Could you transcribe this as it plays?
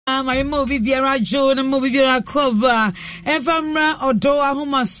my mo bibiara jo na mo bibiara cover efamra odo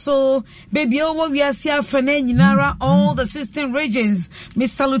ahoma so baby o we are sia fana nyinara all the 16 regions me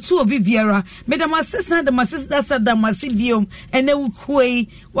salute obi biara me da masesa da masesa sada masibio ene ukue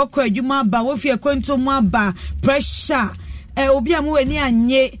wakwa adwuma ba wo fie kwento mu aba pressure obi amu ani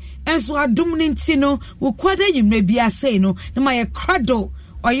anye enso adum ne ntino wo kwada nyimre bia sei no na ma ye krado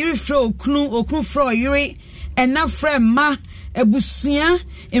oyiri fro okunu fro oyiri ena frema ebusua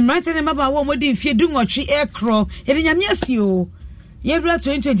imrante ne baba wo modi mfie dungotwe ekro yede nyame asio yebra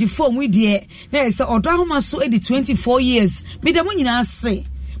 2024 mu die na ese odo ahoma so edi 24 years me da mo nyina ase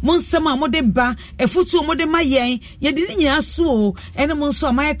Monsema mode ba efutu mode mayen yedi ni nyina so ene monso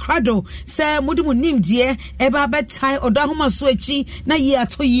amaye krado se mode mu nimdie eba betai odo ahoma so achi na ye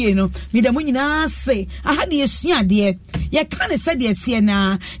atoyie no me da mo nyina se ahade esua de ye kan se de tie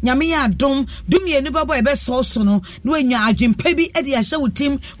na nyame ya dum ye ni babo ebe so so no na wanya adwempa bi ede ahye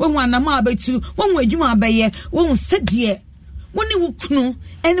wutim wo anama abetu wo adwuma abaye wo se de woni wukunu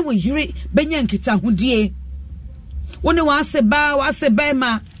ene wo yire benya nkita hodie woni wase ba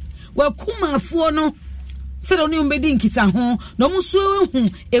ma wakuma afuo no se do ni umbedi nkita ho no muso hu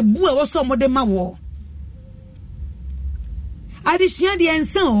ebu e wo so mode ma wo adisia de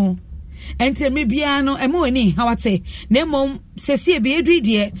ensan o ente me bia no emo ani hawate na mom sesi ebe edu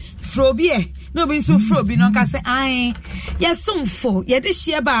de frobie no bi so frobi no ka se ai yesomfo ye de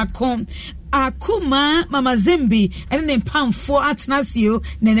hie ba akon akuma mama zembi ene ne pamfo atenasio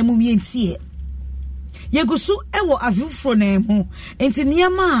na ne mumie ntie yegusu ewo avufro na emu enti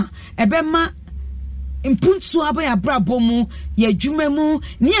niama ebema impuntu abaya brabo mu ye dwuma mu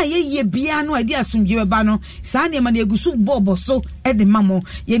ni ayeye bia no ade asomdwe ba no saa ne ma yegusu bobo so ede mamo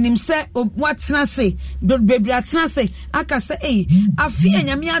yenim se watena se bebra atena se aka se afi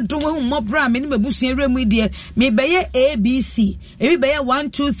anyame adom hu mobra me ne mabusua remu de me beye abc ebi beye 1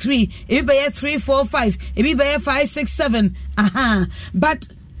 2 3 ebi beye 3 4 5 ebi beye 5 6 7 but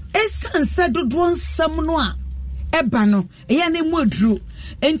esansa dodon sam no a eba no eya ne modru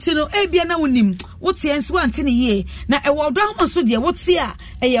enti no ebia na wonim wote enso ante ne ye na ewo do ahoma de wote a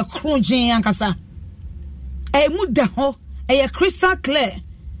eye krogen ankasa muda ho eye crystal clear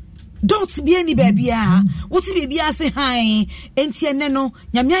dot bia ni babia wote bibia se han enti ene no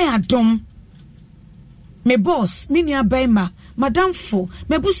nyame ya dom me boss me nua baima madam fo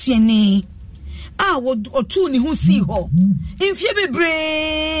me busuani wo otu ni hu si ho mfie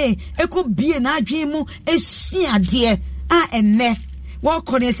bebre eko bie na adwen mu esua de enne wo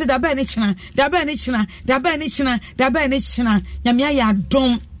kone se da ba ni china nyame ya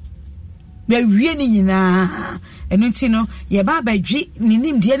dom we wie ni nyina enu nti no ye ba badwi ni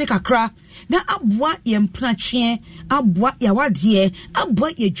nimde ne kakra na aboa ye mpratwe aboa ya wade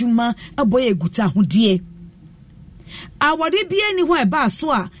aboa ye dwuma aboa ye guta hodie awade bie ni ho e ba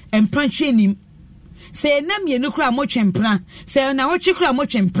so a mpratwe nim se na mienu kura mo twempena se na wo twe kura mo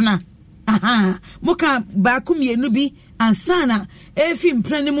twempena muka ba ku mienu bi ansana efi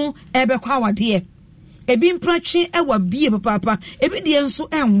mpene mu ebekwa wade ebi mpratwe ewa bie papa ebi de enso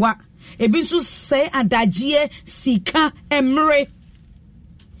enwa ebi nso se adagye sika emre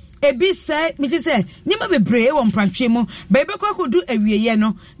ebi se mi se nima bebre wo mpratwe mu ba ebekwa kodu awieye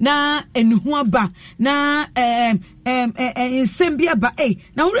no na enuhu aba na nsembia ba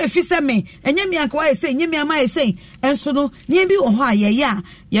na wo refi se me enye mi anka wa se enye mi ama se enso no nye bi wo ho ayeye a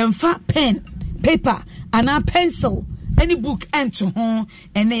yemfa pen paper ana pencil any book ento ho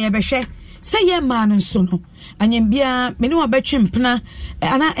ene ye behwe se ye ma no nso no anyembia me ne wo betwe mpena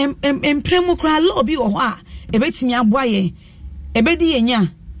ana empremu kra lo bi wo ho a ebetimi aboa ye ebedi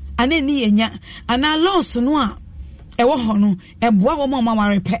yenya ana ni yenya ana loss no a ewo ho no eboa wo ma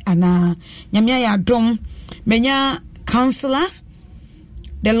warepe ana nyamia ya dom menya counselor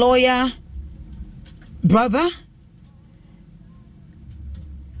the lawyer brother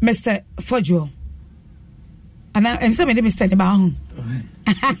Mr. Forjuor ana ense me de Mr. ne ba ho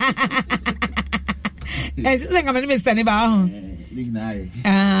ense nga me de Mr. ne ba ho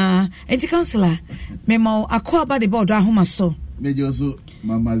enti counselor me mo akwa ba de board ahoma so mejo so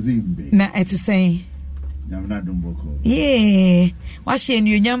mama zimbe na etisei nyamna dumboko wa she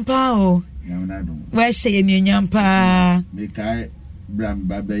ni onyampa o nyamna dum wa she ni onyampa me kai bram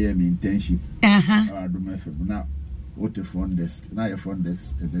baba ye me internship adum FM na what the front desk now your front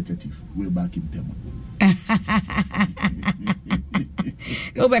desk executive way back in Temo.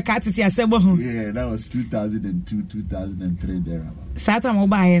 Yeah, that was 2002 2003 there about Sata mo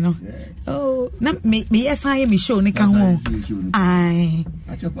ba no oh na me yes I me show ni ka ho ai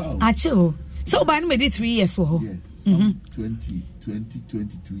acho so ba me did 3 years for yes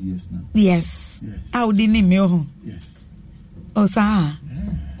 22 years now yes how did ni me ho yes oh sa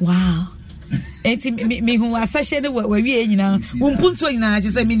Wow. Enti me hu asahye ne we nyina wumpuntu nyina na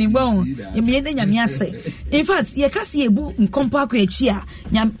chese minimbo ye me nyame ase. In fact ye kase ebu nkompa akwa echi a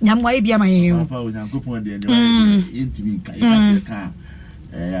nyamwa e bia ma ye papa onyankopon de ntimi ka ye ka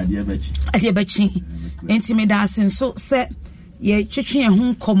ade bechi enti me da senso se ye twetwe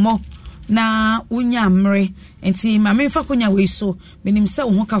ho nkomo na unya mre enti ma me fa konya we so menim se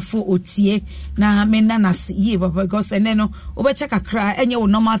wo kafo otie na me na nas ye papa because ene no obecha kakra enye wo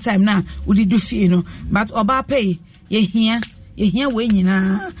normal time na udi du fie no but oba pay ye hia we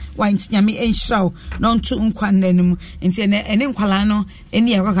nyina wa ntinya me enhraw no nto nkwa nanim enti ene nkwala no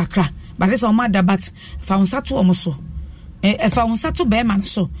ene ye kakra but se o ma da but fa unsato o so fa unsato be ma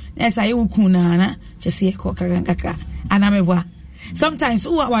so na esa ye wukun na chese ye kakra anamebwa. Sometimes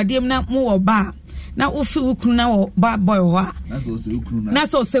who are dem na mo ba na ofi ukru na wo ba boy wa na so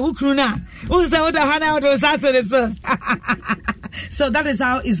se ukru na who say what hana what was out of so so that is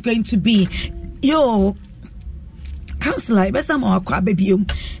how it's going to be. Yo counselor be some akwa babium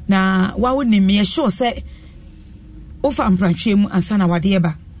na wa woni me sure say ofa mprantwe mu ansa na wade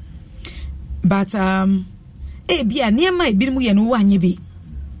ba but bia niema e bi mu ye no wa anye bi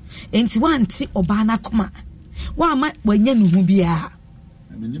enti wanti oba na koma wa ma wanya no hu bia.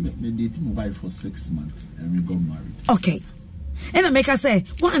 I mean, me dated my wife for 6 months and we got married. Okay. And I make her say,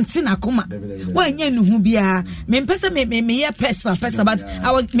 one thing I come wanya no hu bia. Me pesa me ye pesa but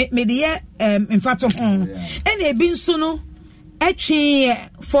I was me the in fact home. And e bin so no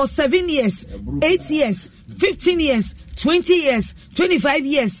for 7 years, 8 years, 15 years, 20 years, 25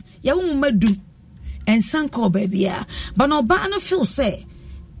 years. Ya wo madu. And sanko baby ya. But no ba no feel say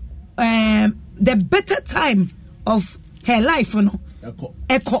the better time of her life no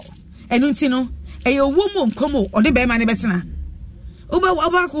echo enunti no eyo womo nkomo ode be ma ne betena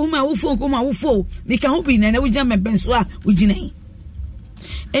oba ko huma wo fo nkomo wo fo me kan ho bi na wo gya mebenso a wo gina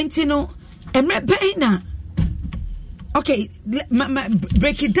enti no emre be na okay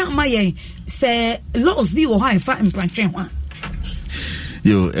break it down my say laws be wo ha fa imprantwe ho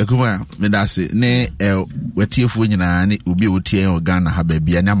yo ekuma me da se ne watiefo nyina ne obi otie o Ghana ha ba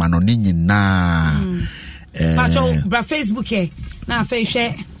bia ne amano ne nyina pacho bra Facebook e na fa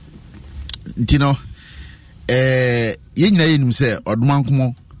hwe ntino ye nyina ye nim se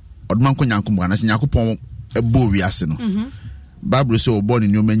odomanko nyankomo na nyakopon ebo wiase no Bible say obo ne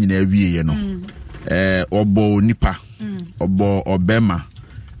nyoma nyina awie ye no obo nipa obo obema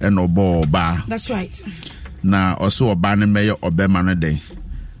and obo ba. That's right. Na also oba ne meye obema no den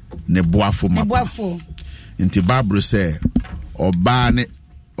ne boafo mapa nti Bible say oba ne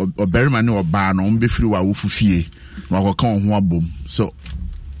oberima ne oba no mbefiri wa wofufie na akoka ho abom so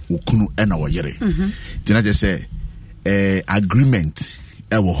okunu ena wo yere tina je say agreement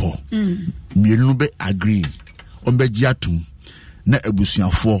ewo ho mienu be agree on be giatum na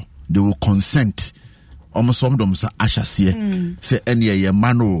abusuafo they will consent omosom dom sa ahyase say ene ye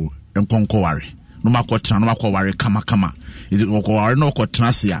mano enkonkoware no makoware kama is it okoware no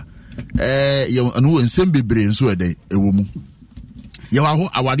kotrase a ye anu nsem bebre nso eden ewo mu ye wa ho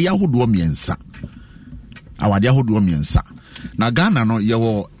awade ahodo miensa na Ghana no ye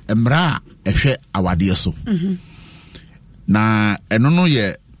wo emra ehwe awade so na eno no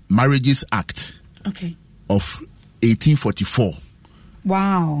ye Marriages Act of 1844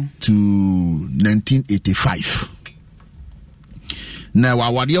 to 1985 na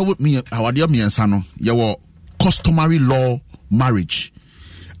awade miensa no ye wo customary law marriage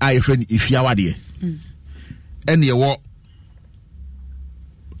I friend if ya wade and ye wo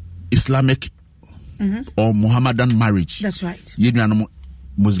Islamic or Muhammadan marriage. That's right. You know,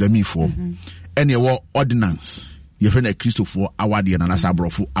 Muslimi for any ordinance. You friend a Christo for awadi and anasabro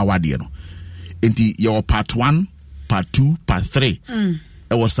for awadi. Inti your part 1, part 2, part 3.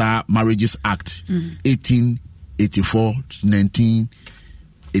 It was a Marriages Act 1884 to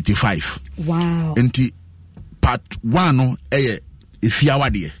 1985. Wow. Inti part 1 no if you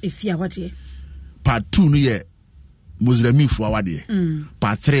awadi. Part 2 no ye Muslimi for awadi.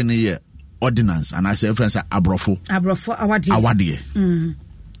 Part 3 no ye ordinance and I say friends abrofo awade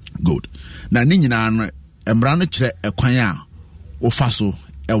good na ni nyina no embra no kire ekwan a ofaso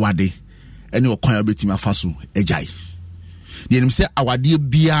ewade ene okwan a betima faso ejai ni enim se awade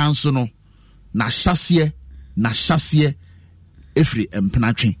bia nso no na hyase efri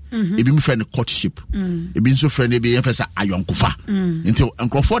empenatwe ebi mi friend courtship ebi nso friend ebi yefesa ayonkofa nti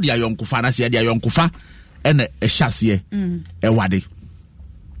enkrofo de ayonkofa na se de ayonkofa ene ehyase ewade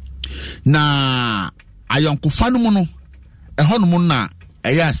na ayonkofa no mu no ehɔ no mu na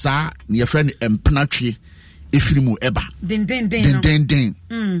ɛyɛ saa ne yɛfrɛ no empenatwe efiri mu eba den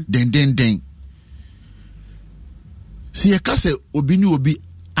si ye ka se obi ni obi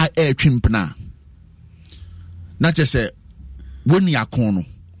a etwimpna na che se woni akon no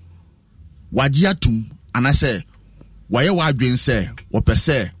waje atum anase waye wadwen se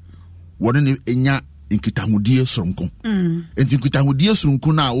wopese woni ne enya nkitahudie soronko enti nkitahudie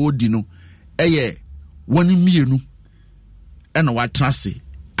soronko na odi no eye woni mienu ena watrase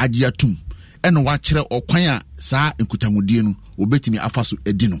aje atum ena wakire okwan a saa nkitahudie no obetimi afaso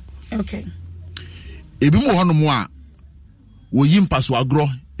edi no. Okay. Ebi mo hono mo a wo yimpa so agro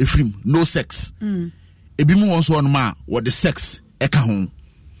efrim no sex. Ebi mo won so hono ma wo the sex eka ho.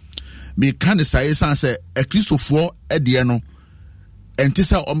 Me kan say say a Christopher edie no enti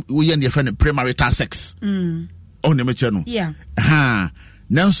say wo ye ne friend premarital sex. On the meche no. Yeah.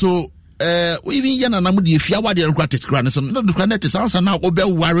 Nanso we even ye na nam de afia wade nkra tetkra ne so no nkra net sansa na obe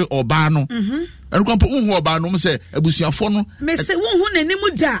ware oba no. Nkra po unhu oba no say abusuafo no. Me say wonhu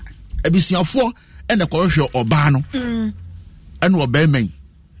nanim da. Abusuafo ene ko hwe oba no. Ene oba men.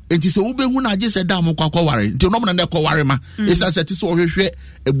 Enti se wo behu na age se da mo kwakwa ware. Enti no mo na ko ware ma. Esa se ti se ohwehwe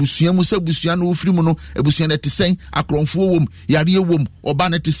abusua mu se abusua no ofiri mu no abusua na tisen akronfo wom yare wom oba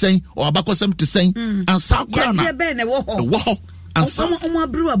na tisen o abakosem tisen ansa kra na. Ya be na wo ho. Wo ho. Ansa omo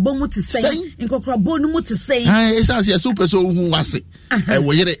abru abo mu tisen. Nkokra bo no mu tisen. Esa se super so hu wase.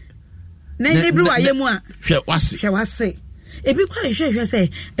 Wo yere. Na ebru aye mu a. Hwe wase. Hwe wase. Ebi kwa hwe se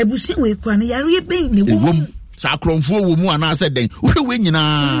abusua we kwa na yare be ne wom. Sa kronfo wo mu ana se den wo hwe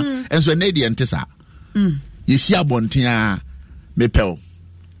nyina enso na die ntesa yesi abonten a mepel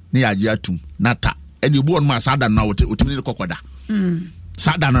ne yaje atum nata ene obu on ma sada na otimi ne kokoda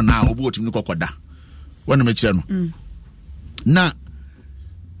sada na obu otimi ne kokoda wona me kire no na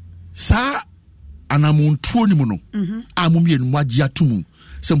sa anamontuo ni mu no a momie no waje atum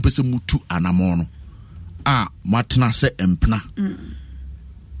se mpese mutu anamon no a matena se empna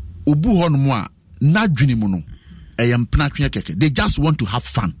obu ho no mu a na dwini mu no mpna twen keke they just want to have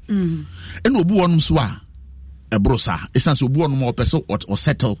fun and obu wonum so a ebrosa essence obu wonum o person or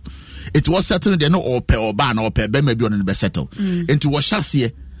settle it was settle there no or pe oba na or pe be ma bi on be settle into wo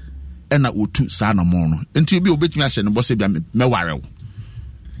hyase e na otu sa na mo no into bi obetumi ahye no boss bia me ware wo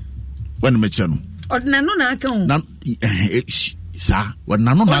when me che no ordinano na aka ho na sa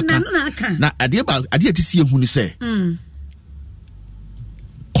ordinano na aka na ade ti sie hu ni say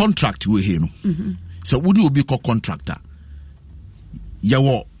contract we here no so would you be contractor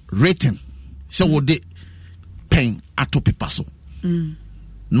yawo rating so would the pen ato paper so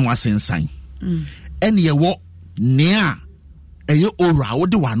no asen sign and yawo near eye ora wo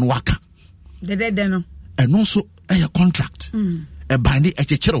de wan waka de no and also a contract a binding a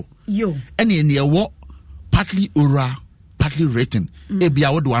chechero yo and in yawo partly ora partly rating e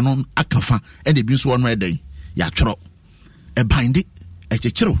bia wo de wan akafa and e bi so one day ya tworo a binding a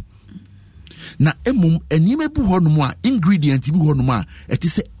chechero na emum enime bu honom a ingredient bi honom a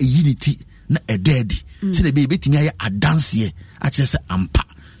etise unity na ededi se na be betimi aye adanse a kire se ampa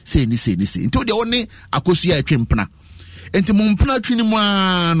se ni nti de woni akosua atwempna enti mum mpna twini mu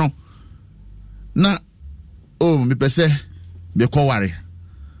no na me pese me ko ware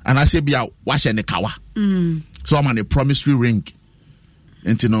ana se bia wa hye ne kawa so am an promissory ring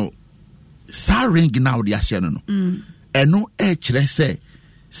enti no sa ring now de ahye no eno e kire se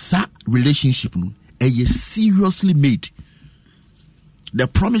sa relationship no is seriously made. The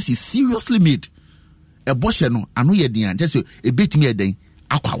promise is seriously made. A boss no anu ye dia just a bit me den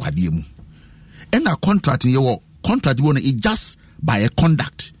akwa wade mu. And a contract ye contract won it just by a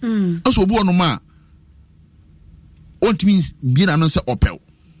conduct. Also obu no ma means bi na no se opel.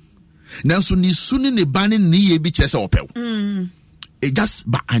 Nanso ni suni ne bani ni ye bi kire se opel. It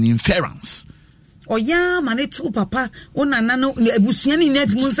just by an inference. Oya mane tu papa ona nano ebusua ni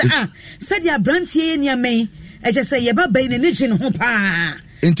net mu sa said ya brantie ni amen e je say ye ba bai ne gye ne ho pa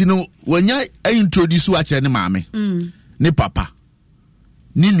enti no wanya introduce wa kire ne maame ne papa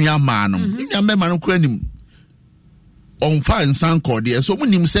ni nua ma no ni nua me ma no kura nim on fa nsan kode so mu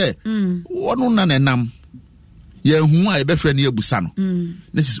nim say wono na nenam ye hu a ye be frɛ ne ebusa no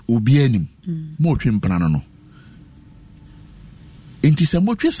this is obi anim mo twe mpana no enti se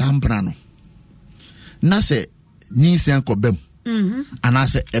mo twe sa mpana no na se nyinsen ko bem ana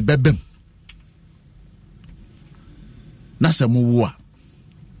se ebebem na se mu wo a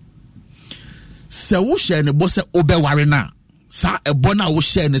se wo hye ne bo se obeware na sa ebo na wo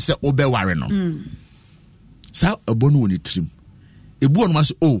hye ne se obeware no sa ebo no woni trim ebu on ma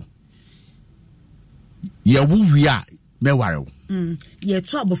se ye wo wi a me ware wo ye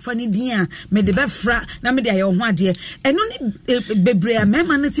to abofa ni din a me de befra na me de aye ho ade eno ni bebre a me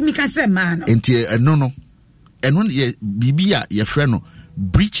ma no timi ka se ma no enti eno ye bibia ye frɛ no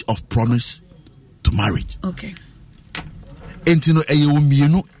breach of promise to marriage. Okay. Entino eyo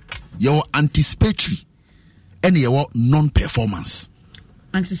mienu your anticipatory and your non-performance.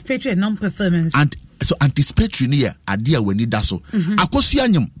 Anticipatory and non-performance. And so anticipatory near idea when it does so. Akosia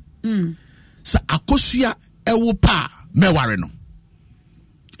nyum. Sa akosia ewo pa meware no.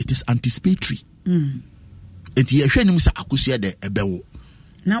 It is anticipatory. Enti ye hwe nim sa akosia de ebewo.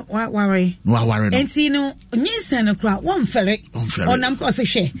 Na worry. No worry no. Enti no nyinsa no kra won fere. Onam ko se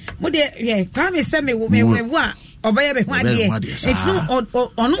hwe. Mo de ye kwa me se me wo a obeye be ho ade. Enti no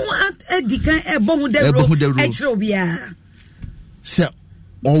ono adikan ebo hu de ro e kire obia. Se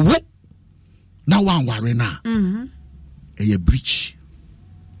owo na wan worry na. A breach.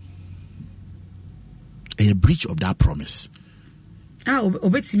 A breach of that promise.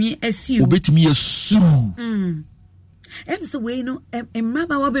 Obetimi assume. Obetimi assume. So we know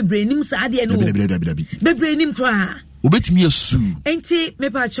mama wa bebrenim sa ade no. Bebrenim kra. Obetimi assume. Enti me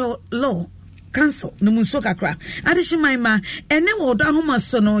pa cho law cancel no munso kakra. Ade himai ma ene wo do ahoma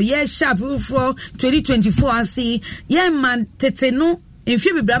so no ye sharp for 2024 asi ye man tete no. If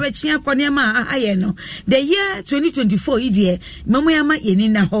you be brave chia koniema aye no the year 2024 idie mamoyama yeni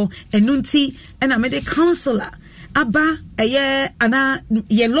na ho enunti na me de counselor aba eye ana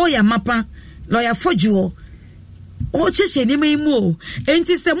ye lawyer mapa lawyer Forjuor o cheche ni memu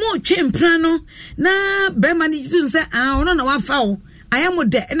enti se mo twempra no na be mani tun se ono na wafa o ayamo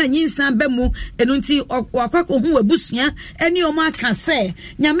de na nyinsan ba mu enunti wakwako hu abusua eni o ma ka se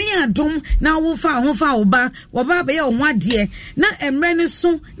nyame adom na wo fa ho fa oba ba be ye ho ade na emre ne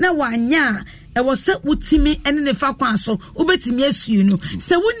so na wanya e wo se wutimi ene ne fa kwan so obetimi asu no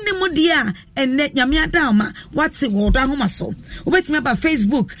se wonni mu de a enne nyame adama wate wo do ahoma so obetimi aba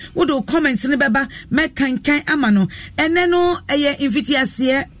Facebook wo do comment ne beba me kankan ama no ene no eye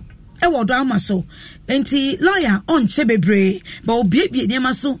invitiase e wo do ahoma so enti lawyer on chebebre ba obiebie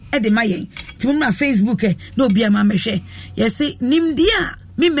niam so e de mayen ti mo na Facebook na obi ama mehwe yesi nimdia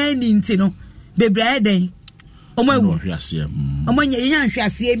me mani nti no bebre eden omo ewu omo nya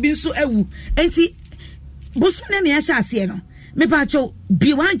hwase bi nso ewu enti bosu na ya hwase no me pa cho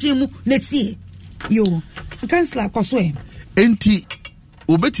bi wanje mu na tie yo cancel akoso enti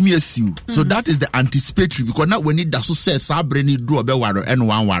obetimi asiu so that is the anticipatory because now when it does so say sabre ni dro be waro and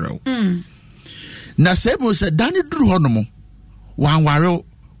one waro na sebo se dani dru honomo wan ware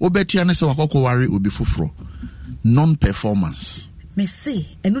obetia ne se wakoko ware obi foforo non performance me say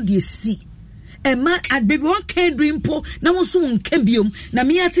eno de si Emma at baby one can dream po na mo so nkan biom na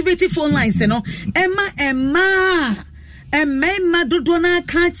me activate phone lines no Emma dodo na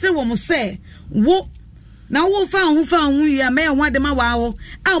ka kire wo mo se wo na wo fa hu ya me ho adema wa wo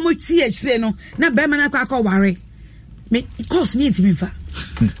a mo ti a kire no na be ma na akọ ware me course ni ntimi fa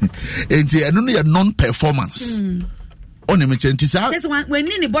enti eno no non performance on me chenti sa yes when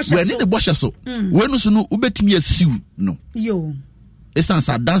ni bosha so when so no ubetimi asiu no yo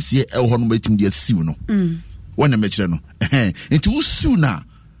esansa dance e ho no betimi de asiu no when me kire no enti usu na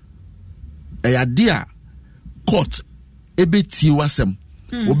eyade a court ebeti wasem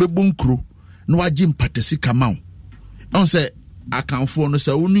obebunkro no wagye mpatesi kama on say akanfo no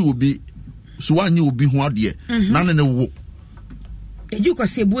say oni obi so wanyi obi ho ade na ne wo eju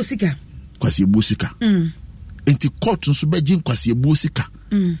kwase ebuo sika enti court nso begye kwase ebuo sika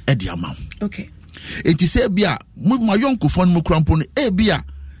e de ama okay enti say bia ma yonkofo no krampo no e bia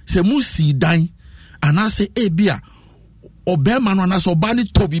se mu si dan anase e bia obema no anase oba ni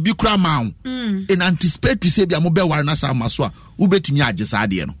to bibi kra ma in anticipate say bia mo be ware na sa maso a wo betimi agye sa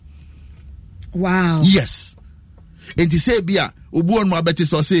de no wow yes enti say bia obu on mo abeti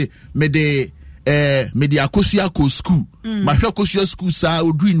so say me de akosua ko school ma hwe akosua school sa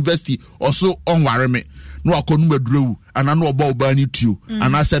odu university also onware me no akonu maduru ana no oba oba ni tuo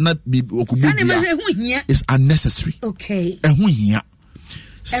ana se na okubo bia is unnecessary okay ehun hia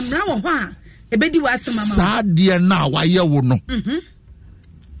emra wo ho a ebedi wa asema mama sa de na wa ye wo no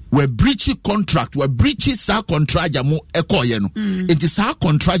we breach contract we breach sa contract mo ekoye no enti sa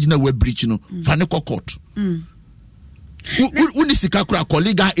contract na we breach no fa ne court uni sika kura ko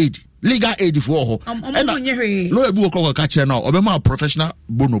legal aid for ho lo ebu ko ka kire na obema professional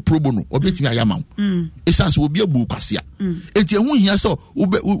bono pro bono obetimi ayama essence obi abu kwasea enti ehun hia so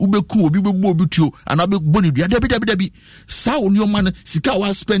ubeku obi bebu obi tuo ana be boni dua dabi sa oni o man sika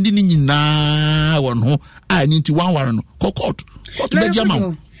wa spend ni nyina won ho a ni nti wan ware no court be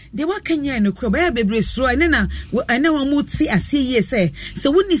jama de wa kanya no kro ba bebre sro ene na ene wa muti asiye se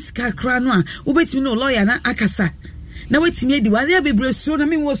woni sika kra no a ubetimi no lawyer na akasa na wetimi edi wa ya bebre sro na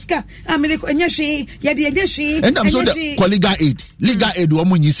me woska amele enya hwe ya de enya hwe and am so the legal aid wo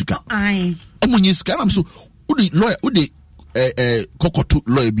munyi sika omunyi sika am so udi lawyer udi kokoto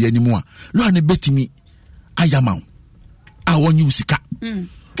lawyer bi animu a lawyer ne betimi ayama a wonyi usika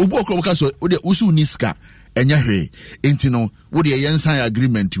obu okroboka so wo de usu ni sika enya hwe enti no wo de yensan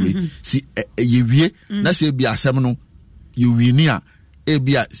agreement we si yewie na se bi asem no yewie ni a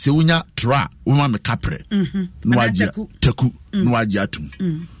ebia se wonya tra wo ma me kapre no agya taku no agya atum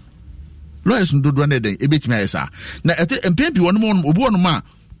lawyers no dodo na den ebetimi ayesa na empempi wono obu wono ma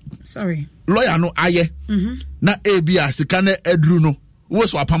sorry lawyer no aye na ebia sika na aduru no wo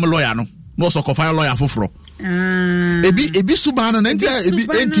so apam lawyer no so kofa lawyer foforo ebi subana na ebi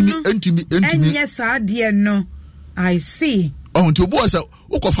entimi enye sa de no I see nti obo say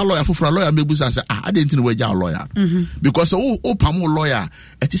ukofa lawyer foforo lawyer mebusa say ade ntini we ja lawyer because o pam lawyer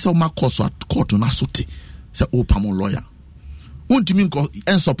eti say o ma court na sote say o pam lawyer untimi nko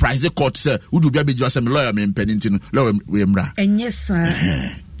en surprise court say udu bia beji say me lawyer me mpani ntino lawyer we mra enye sa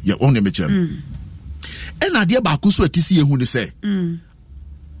ya on ne mechirem ena de ba ko so atisi ehu ne say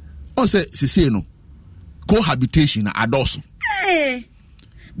o say sisi no cohabitation na adoso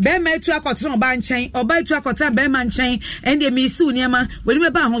Bema tu akotron ba nchen oba tu akotan bema nchen ende mi su niema we ni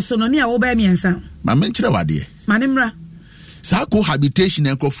ba ho so no ne a wo ba miensa ma menchire wade ma ne mra sa cohabitation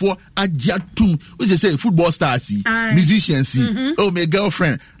enkofo agiatum we say football stars musicians oh my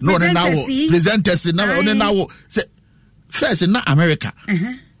girlfriend no na wo presenters na no na wo say first na America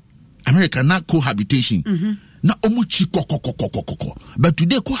na cohabitation na omuchi kokokokokoko but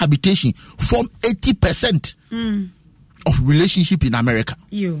today cohabitation form 80% of relationship in America.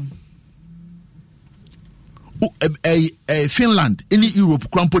 Finland in Europe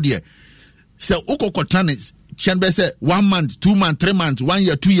crampo there say ukokotanis can be say 1 month 2 months 3 months 1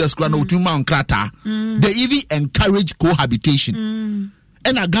 year 2 years krano 2 months krata they even encourage cohabitation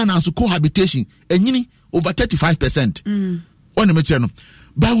and Ghana so cohabitation enyini over 35% on the meche no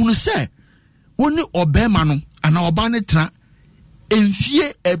but when say woni obema no ana oba ne tra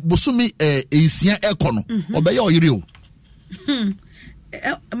enfie bosumi ensia ekono obeye oyire o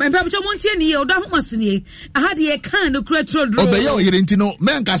Mpa bcho montie ni odo ahomaso ni aha de kan no kura trodro obeye oyire ntino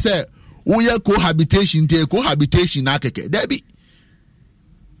menka say wo ye cohabitation na keke dabi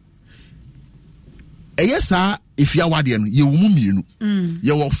eyesa ifia wade no ye wumu mienu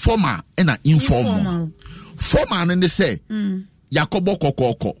ye wo formal na informal formal ne say yakobo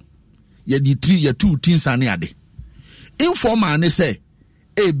kokoko ye di 3 ye 2 tinsane ade informal ne say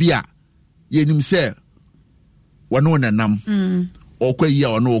ebia ye nim say wano nanam okwayi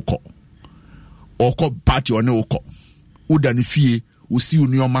ono okọ party ono okọ uda ne fie osi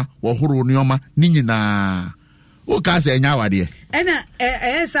unioma wohoro unioma ni nyina o ka se nya wade ena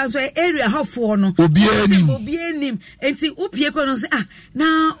sanso area hafo no obi enim enti upie ko no se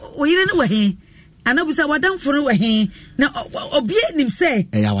na oyire ne wahe anabusa wadamfo no wahe na obi enim se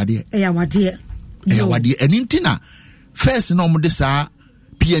eya wade enintina first no mo de sa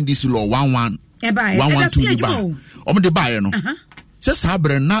PNDC law 11 112 ba omde bae no se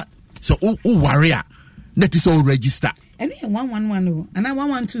sabre na se o warrior na ti se o register ene 111 ana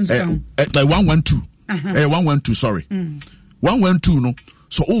 112 so 112 112 sorry 112 no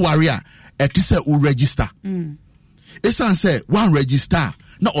so o warrior ti se o register esan se one register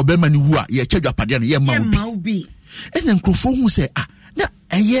na obema ni wu a ye chadwa pade no ye ma obi ene nkrofo hu se na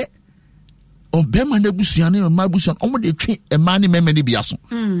eye obema na busuane no ma busuane omo de twi ema ne meme ne biaso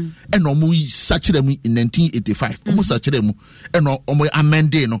ene omo sachire mu in 1985 omo sachire mu ene omo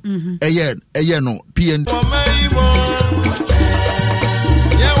amende no eye no PN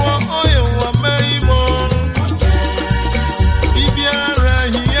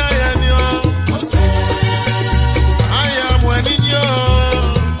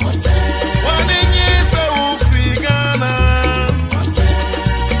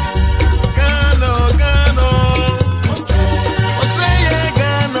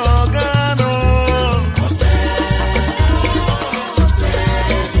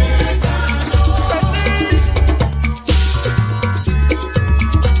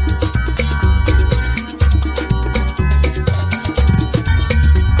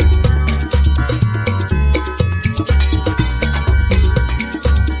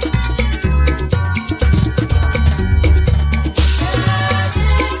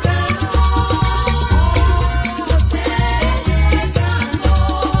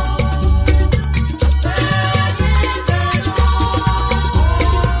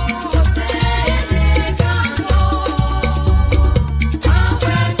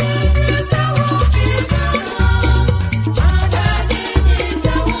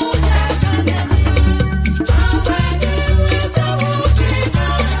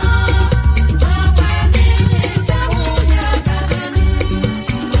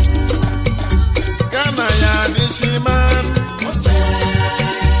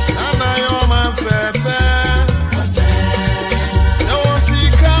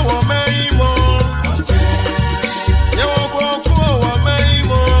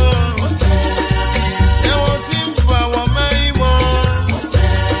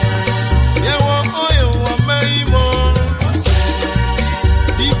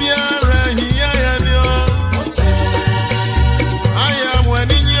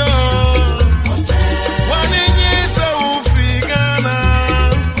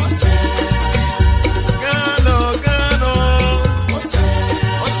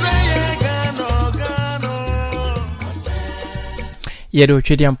yedo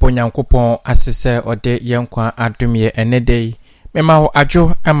twedi ampo nyankopon asese ode yenkwa adomye enedei mema wo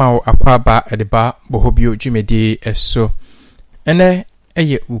ajo ama wo akwaba edeba bohobio dwumedi eso ene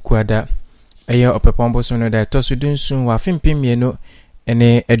eye ukuada eye opepombo so no da tosudunsun wa fimpimienu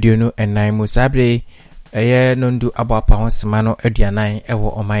ene aduonu enan mu sabre eye nondu abapa honsema no aduanan ewo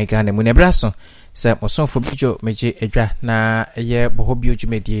omaiga ne mu nebraso se mosonfo bijo meje edwa na eye bohobio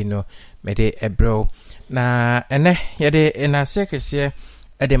dwumedi no mede ebro na ene yede ena sekese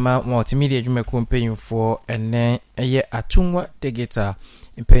edema multimedia dwumako mpanyimfo ene eye atunwa digital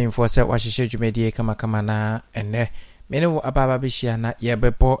mpanyimfo se wahyehyɛ dwumedi kama na ene mene wo ababa bihia na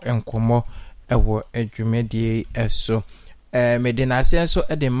yebebo enkomo ewo dwumedi eso mede na asenso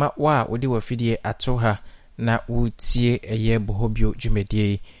edema wa wodi wafidie atoha na wutie eye bohobio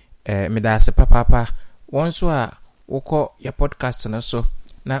dwumedi meda ase papa wonso a wokɔ ya podcast no so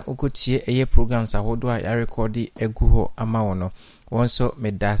na ukotie eye programs ahodo a ya recordi egu ho ama wono wonso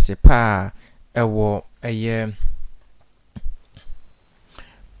medase pa ewo eye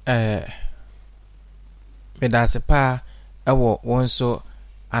medase pa ewo wonso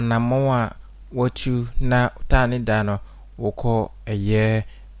anamo a wotu na tani dano woko eye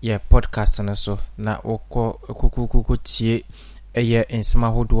ye podcast no so na woko kukukuku tie eye ensema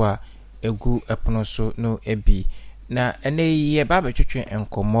ahodo a egu epono so no ebi na ene ye baba twetwe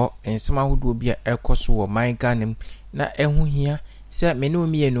enkomo ensema hodo bi a ekoso wo man ganem na ehu hia se me no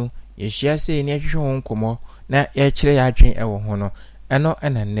mienu ye hia se ni atwetwe ho nkomo na ye kire ya adwen ewo ho no eno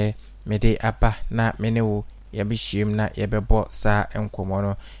enane mede aba na mene wo ye behiem na ye bebo sa enkomo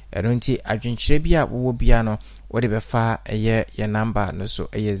no eno nti adwenkire bi a wo bia no wo de befa ye number no so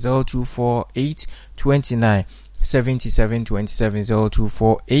ye 024829 7727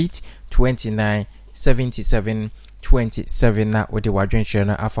 024829 7727 na wode wadwenhye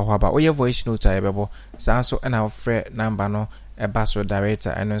no afa ho aba oye voice note a yebebo sanso na ofre number no eba so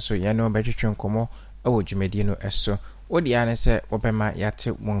director eno so ye no betwetwe nkomo ewo dwumedi no eso odi ane se obema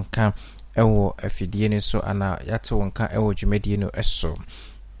yate wonka ewo afidie ne so ana yate wonka ewo dwumedi no eso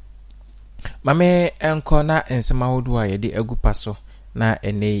mame enko na ensema hodo a yede agupaso na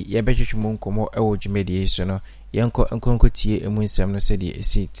ene ye betwetwe nkomo ewo dwumedi so no yenko enkonko tie emu nsem no se de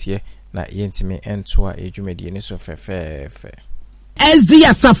esi tie na yentime entoa edwumedi ne so fefefe ezi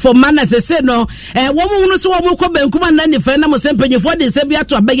asafo mana sese no womu hunu so womu ko benkuma na nifa na mosempanyefo de se bia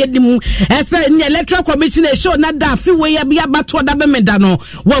to abayedim ese ne electoral commission show na da fi we ya bia bato da bemeda no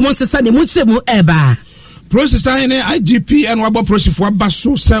womu sesa ne mutemu eba process ane IGP and wabo process for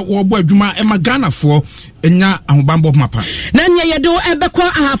baso se wobo adwuma e magana fo enya ahobambo mapa na nya yedo ebekọ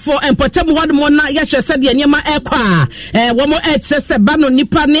ahafo empotem hodmo na ya hwese de nyema ekwa womo etse ba no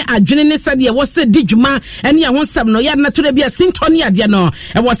nipa ne adwene ne se de wo se digdwuma ene ho nsem no ya na tore bia sintoni ade no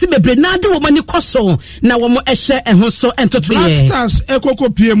wo se bebre na de wo mani koso na womo ehye eho so entotoye stars ekoko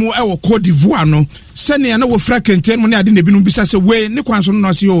piemu e wo Cote d'Ivoire no sene na wo fra kenten mo ne ade na binum bisa se we ne kwanso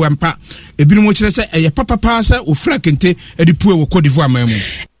no se yo empa ebinum wo kire se eye papa se wo fra kente edi pu e wo Cote d'Ivoire mamu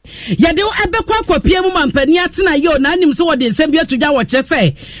yade ebekwa kwapia mu mampani atena yo na anim so wode nsem bia tudwa wo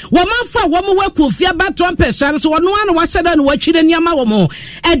kyese wo manfa wo mo wakufia ba trompesha so wono an wo hyeda no watwire niama wo mo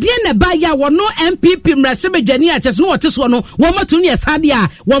ede ne ba ya wono MPP mrase bedwani a kyese no wote so no wo matunu ye sade a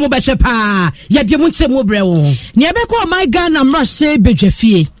wo mo behye pa yade mu nkyemu brewo ne ebekwa my Ghana mrase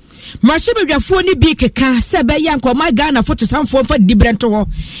bedwafie Marche bedwafo ni bi keka se be yanko my Ghana foto samfo fa dibrento ho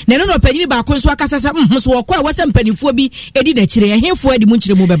ne no panyini ba ko so akasa se so wo kwa wase mpanifo bi edi na kire ehefo edi mu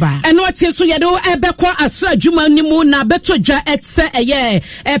nkire mu beba eno atie so yedo ebekọ asra dwuma ni mu na beto dwa etse eye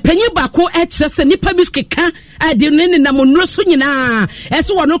panyi ba ko etre se nipa bi keka ade ne na monro so nyina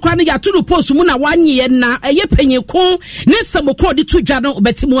ese wono kwa ne ya turu post mu na wanye na eye panyi ko ne samoko de to dwa no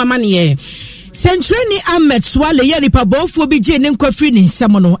obetimu amane Centrani Ahmed Swale yeri pa bofo bi je ne nkofri ne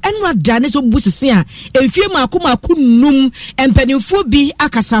nsam no enwa da ne so busisi a emfie maako num empanimfo bi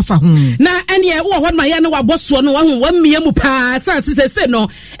akasa fa ho na ene wo ho ma ya ne waboso no wo wamia mu pa sanse sese no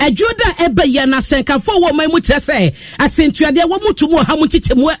adwoda eba ya na senkafo wo ma mu trese asentuade wo mutumu ha mu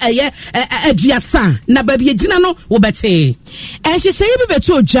titemu eye aduasa na ba bi gina no wo bete ehyehyɛ yi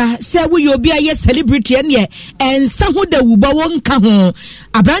bebeto odwa se wo yo bi aye celebrity ene ensa ho da wuba wo nka ho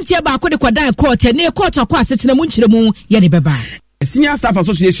abrantie ba ko de kwadan court ne court akwa asetena mu nkyeremu ye ne beba Senior Staff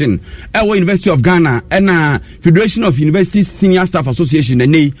Association University of Ghana and Federation of Universities Senior Staff Association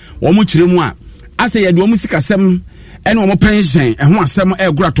ne wo mu nkyeremu a ase ye de wo mu sikasem ene wo mu pension ho asem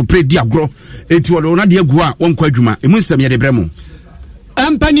egura to pre di agro enti wo na de agu a won kwa adwuma emu nsem ye de bremo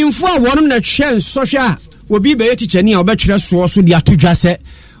ampanimfo a wonom na hwe nsɔhwe a obi be yetichani a obetwere so so de atodwa se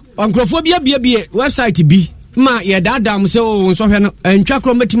onkrofo bia website bi ma ye dada am se o so hwe no ntwa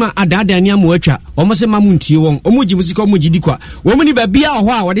kro metima adada ani am atwa omo se ma muntie won omo gi musika omo gidi kwa omo ni ba bia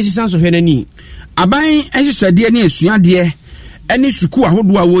ho a wode sisan so hwe nani aban ehyehyade ne esuade ene suku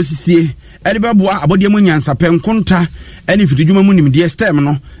ahodo a wo sisie ene beboa abode mu nyansa penkonta ene fitidwuma mu nimde stem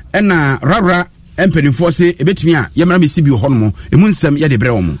no ena rara empenifo se ebetimi a yemra mesi bi hono emu nsem ye de brɛ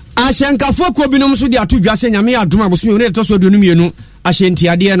wo mu ahyenkafo ko binom so de atodwa se nyame adom abosom ne to so aduonu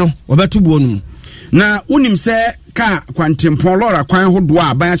ahyentiade no obeto buonu na unim se ka kwantempon lora kwan hodo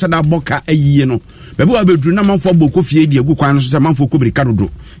a ban ahyada boka ayiye no bebe wa bedru na manfo boko fie di agu kwan no so se manfo ko brika dodo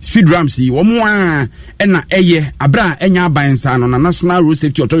speed ramps yi wo mo a ena eye abra enya ban sa no na National Road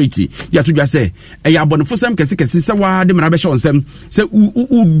Safety Authority ya todwa se eya abonefo sem kese se wa de mra be hye onsem se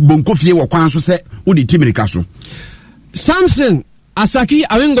u bonko fie wo kwan so se wo di timirika so Samson Asaki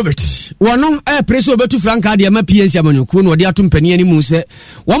Awengobet wono preso betu franka de ma PNC amanyoku no de atom pani ani mu se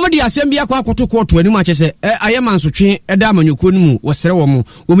wo mo de asem bia kwa akoto koto ani mu ache se ayema nsotwe da amanyoku no mu wo sere wo mo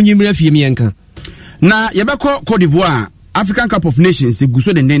nyimira fie mienka na yebekọ Cote d'Ivoire African Cup of Nations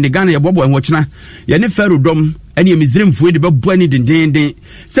guso de Ghana yebobo enwochena ye ne Fero dom ene Misrimfo de bebo ani dendenden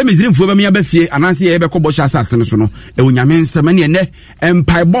se Misrimfo be me abafie ananse ye yebekọ bo sha asase no so no e onyame nsem ne ne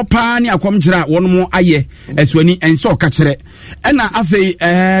empaibo pa ne akomkyera wono mo aye esuani enso ka kire ena afei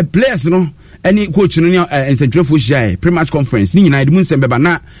players no any coach no ensentwefo hia pre-match conference ni nyina de mu nsem beba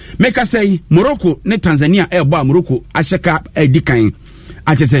na meka say Morocco ne Tanzania ebo Morocco ahyeka edikan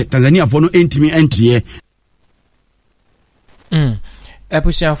achese Tanzania for no entimi entie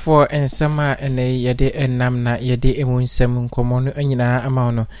Epusia for ensama ene yede enam na yede emu nsem nkomo no anyina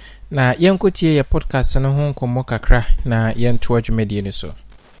ama no na yenkotie ye podcast no ho nkomo kakra na yento adwumedie ni so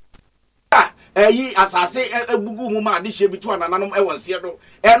yi asase egugu mu ma de hye bitu anananom ewonse do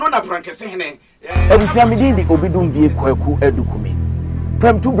no na prankese hene ebusia medindi obidum bie kwaku edukumi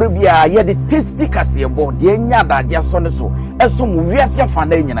premtu brebia ye de tasty kasebo de nya dade aso ne so eso mu wiase afa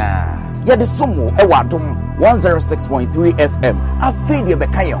na nyina ye de somo e wadom 106.3 FM afei de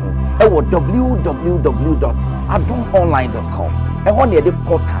beka ye ho e wo www.adomonline.com e ho ne de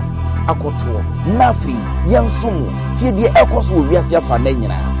podcast akoto na fi yen somo tie de ekoso wo wiase afa na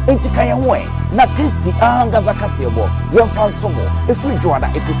nyina enti kan ye ho na tasty angaza kasebo ye fa somo e Forjuor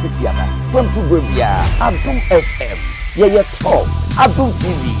da ekosifiada premtu brebia Adom FM ye top Adom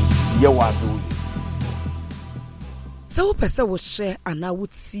TV ye wazo. So pesa wo share and I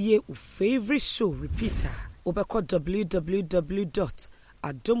would see your favorite show repeater. Obeko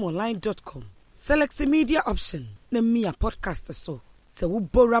www.adomonline.com. Select the media option. Na mia podcast so. Se wo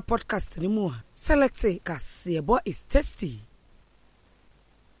bora podcast ni mo. Select it cause your boy is tasty.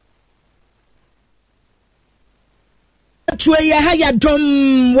 Chwe ya haya dom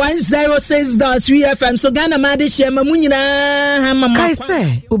 106.3 FM so Ghana made share mamunyina ha mama kai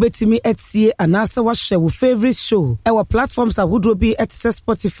say obetimi etsie anasa wa share wo favorite show our platforms are would be at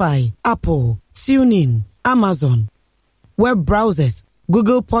Spotify, Apple, TuneIn, Amazon, web browsers,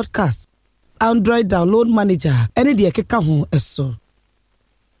 Google Podcasts, Android download manager any de keka ho eso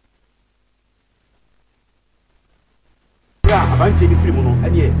ya abanche ni film no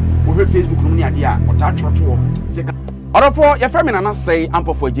ene wo Facebook no ni ade a otatwoto se Orofo ye frame na say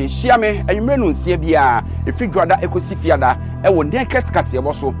ampofo je hia me anwumre no nsia bia Forjuor da ekosifiada e wo neket kase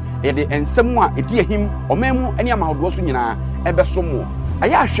ebo so ye de ensem a edi ahim omemu ene amahodo so nyina ebeso mo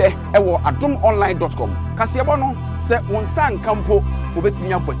aya ahwe e wo adomonline.com kase ebo no se wonsa nkampo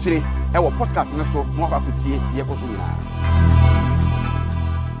obetimi akwakire e wo podcast ne so mo akwakutie ye koso nyina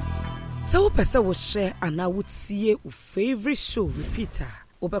so pesa wo share and I would see your favorite show repeater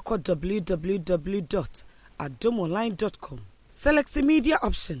obeko www.adomonline.com. Select the media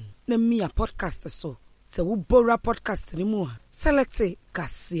option. Na mia podcast so. Se wo bora podcast ni mo. Select it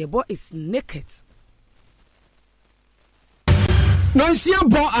cause your boy is naked. Nonsia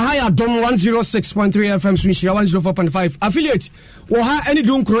bo ahaya dom 106.3 FM switchira 104.5 affiliate wo ha any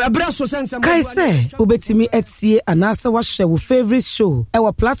don kro ebra so sense kai say obetimi etsie anasa wa share wo favorite show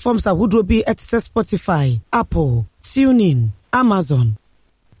our platforms are would be at Spotify, Apple, TuneIn, Amazon,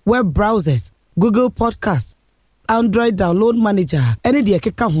 web browsers, Google Podcasts, Android download manager any de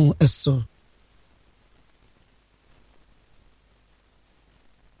keka ho eso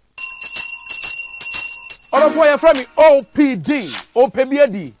Orofo ye from me OPD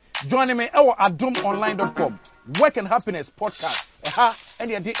OPBD join me at adomonline.com work and happiness podcast ha and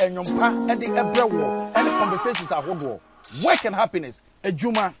the enyompa and the ebrewo and the conversations ahodo work and happiness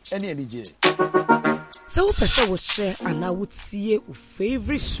ejuma and the DJ so person will share and I would see your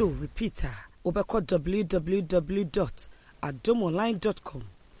favorite show repeater obeko www.adomonline.com.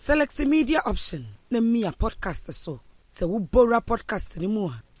 Select the media option na mia podcast so se wo bora podcast ni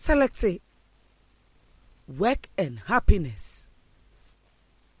mo select it work and happiness.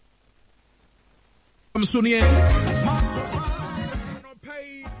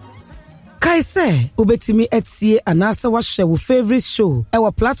 Kaise ubetimi etsie anasa wahye wo favorite show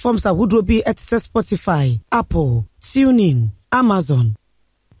our platforms ahodoɔ bi etse Spotify, Apple, TuneIn, Amazon,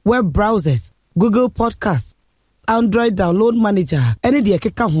 web browsers, Google Podcasts, Android download manager, any de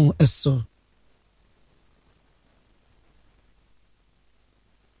keka ho eso.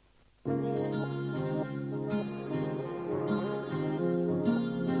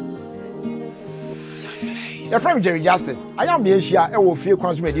 Your friend Jerry Justice, I am Asia, I will feel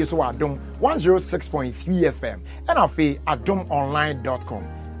consumer so Adom 106.3 FM and I feel adomonline.com.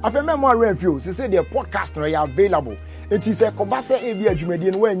 I feel memoir review, say the podcast are available. It is a Kobasa Abia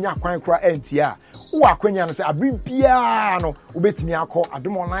Jumedian when ya kwan kra NTA. Who are Quenya say Abripiano, ubetimi ako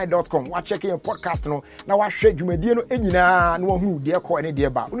adomonline.com. Wa check your podcast no. Now wa share Jumedian enyina no hu de ko any de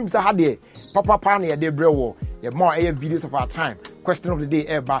ba. Unim say ha de papa pa na de brewo. Ye more videos of our time. Question of the day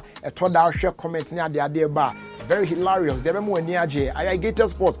eba. A told out share comments near the idea ba. Very hilarious. They mo near J. I Gator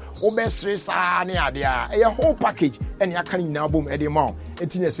Sports. Obesre sa near there. A whole package and ya can now boom at the mount.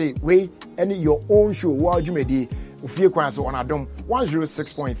 And say, wait, any your own show. What you may do. Ufie Kwanso on Adom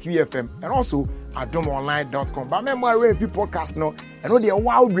 106.3 FM and also adomonline.com. But remember, if you podcast no, and all the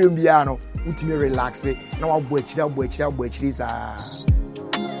wild dream piano, ultimate relax it. Now I'll watch this.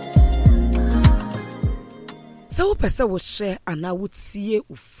 So person will share and I would see your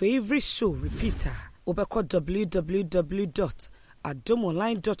favorite show repeater. Obeko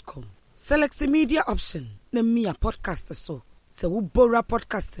www.adomonline.com. Select the media option. Name me a podcast so. So we borrow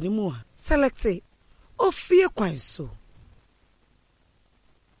podcast anymore. Select it. Ufie Kwanso.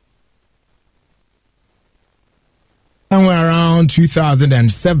 Somewhere around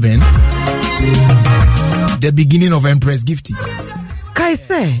 2007, the beginning of Empress Gifty.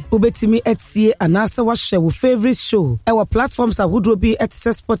 Kaise ubetimi etsie anasa wahye wo favorite show our platforms ahodoɔ bi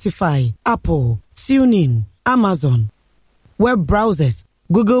etse Spotify, Apple, TuneIn, Amazon, web browsers,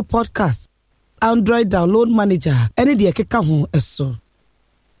 Google Podcasts, Android download manager, any de keka ho eso.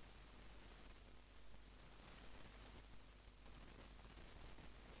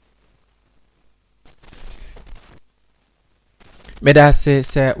 Medase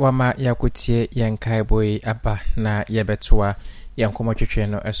se wama yakutie yenkai boy aba na yebetoa yankomo twetwe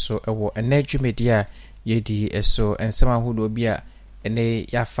no eso ewo enadwumedia yedi eso ensema hodo bi a ene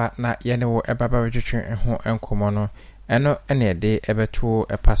yafa na yene wo ebaba twetwe ho enkomo no eno ene de ebeto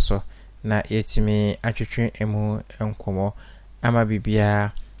epaso na yetimi atwetwe emu enkomo ama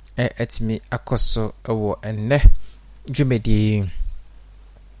bibia etimi akoso ewo enne dwumedi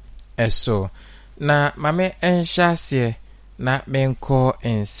eso na mame enhyase na menko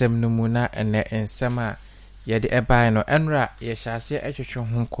ensem no mu na ene ensem a yede ebai no enra ye hyase atwetwe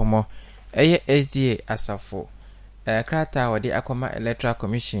ho komo eye SDA asafo krata wode akoma electoral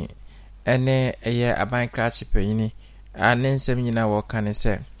commission ene eye aban krachi panyini anensem nyina wo kan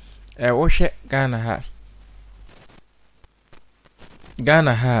se wo hwe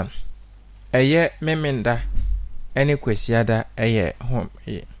Ghana ha eye memenda ene kwasiada eye hom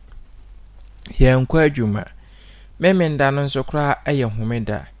ye nkwa adwuma memenda no nso kra eye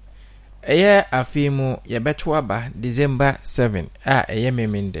homeda eye afimu yebeto aba December 7 eye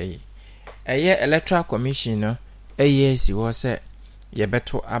memenda yi eye electoral commission no eye si wo se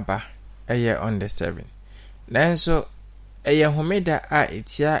yebeto aba eye on the 7 nanso eye homeda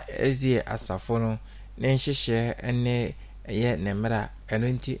etia ezie asafo no ne nhihye ene eye nemra eno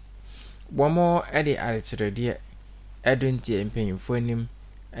nti bomo ede aretirede edunti empanyimfo nim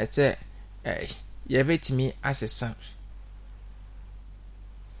ete yebetimi asesa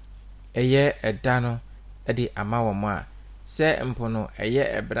eye edano ede amawomo a se mpono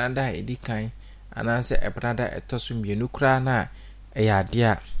eye ebranda edikan ananse ebranda etoso mienu kra na eye ade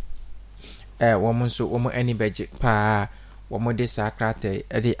a womo nso womo ani beje pa womo de sakrata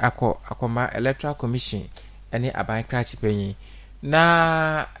ede akoma electoral commission ene aban krachi panyi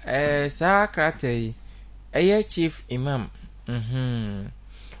na sakrata eye chief imam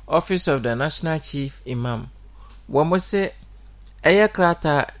Office of the National Chief Imam. Womo se eye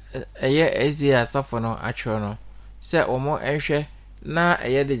krata eye ezia safono atwono se womo enhwe na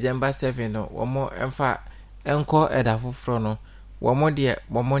eye December 7 no womo emfa enko edafofro no womo de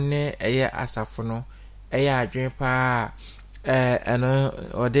womo ne eye asafono eye adwen pa eno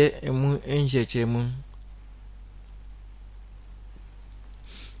ode emu enjechemu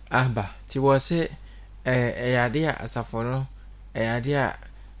aba ti wo se eyade asafono eyade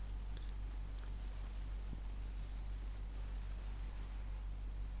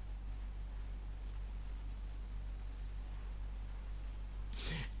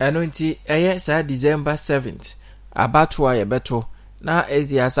eno nti sa December 7th abatwa ye beto na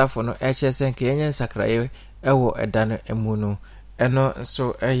ezi asafo no ehese nke enye sakraye ewo eda no emu no eno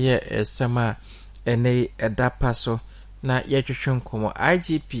so sema ene eda paso na yetwetwe nkomo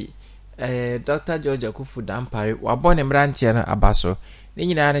IGP Dr. George Akufu Dampare wabone mrantie no abaso ni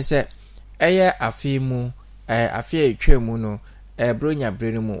nyina ne se afimu afie etwemu no bronya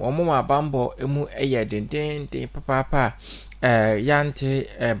brenu mu omo abambo emu dendende papa yante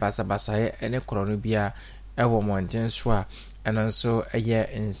basabasa ene krono bia ewo monten so a eno so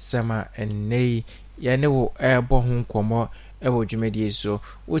nsema enei ne wo ebo ho nkomo ewo dwumedie so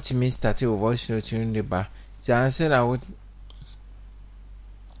wotimi start wo voice note ne ba tianse na wo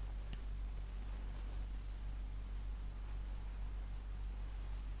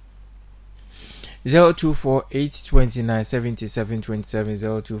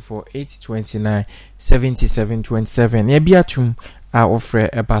 0248297727 0248297727 ye biatum a ofre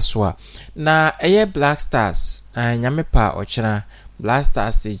ebaswa na Black Stars nyamepa ochira Black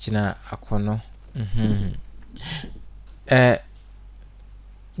Stars ejina akono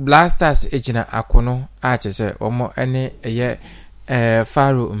Black Stars ejina akono a chese omo ene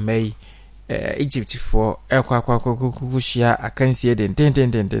Faro May Egypt for kukushia akansie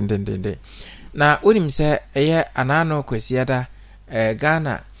den na unim se anano kwesiada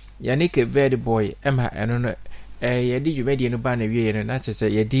Ghana yanike very boy ema eno no yedi dwumedie no ba na wie no na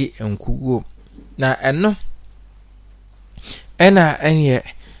chese yedi enkugo na eno ena enye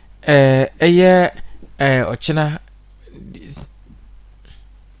ochina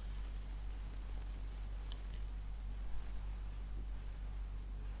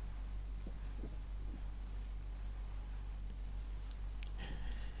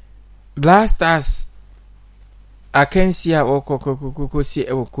Blasters akansia wokokokokosi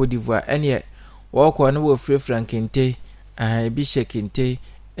ewo Cote d'Ivoire ene woko no wo frefran kente ebi she kente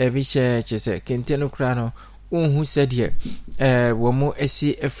ebi she chese kente no kra no unhu sedie wo mo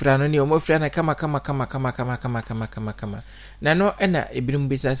esi efra no ne wo mo fra na kama na no ena ebirum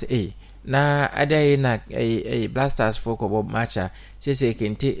bisas na adai na Blasters foko bob matcha chese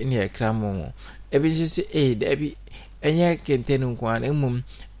kente ne ekra mo ebi chese debi enye kente no kwan emum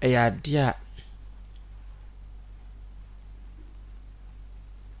dia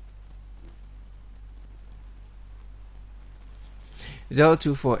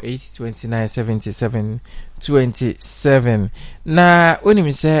 0248297727 na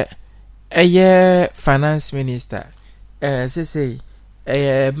onim se finance minister say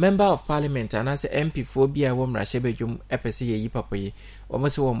member of parliament and as MP for bia wo mra shebedwum epese yi papa yi omo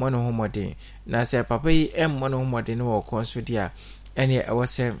se wo mono homode na se papa yi mono homode no wo konso dia ene e wo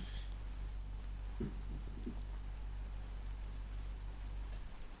se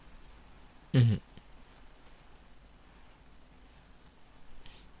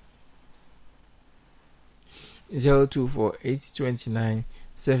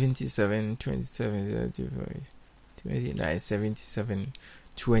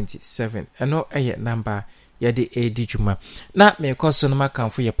 0248297727 eno number yade edi juma na me koso no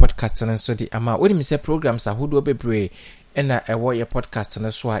makamfo ye podcast no so di ama wodi mi se programs ahodo bebre ena ewo ye podcast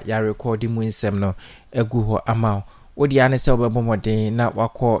no so a ya record mu nsem no egu ho ama wodi ane se obebomoden na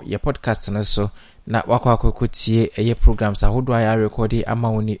wakọ ye podcast no so na wakọ akokotie ye programs ahodo ya record ama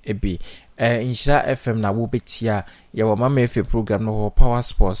woni ebi Inshira FM na wo betia ye wo mama efe program no Power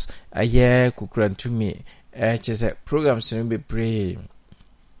Sports aye kukrantumi chese programs no bebre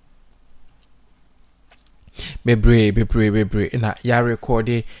na ya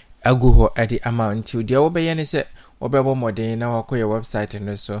record agu ho edi amount de wo be ye ne se wo be bo modern na wo your website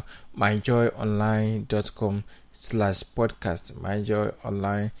no so myjoyonline.com/podcast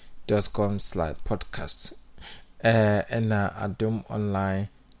myjoyonline.com/podcast and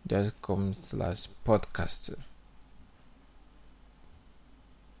adomonline.com/podcast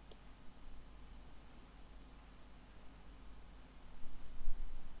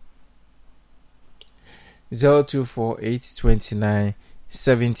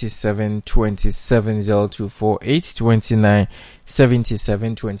 0248297727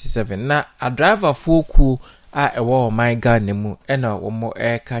 0248297727 na a driver foku a ewo my god nemu ena womo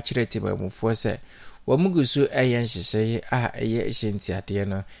ka kirete ba mu force wamugusu eye nhyehyeye a eye ehentiade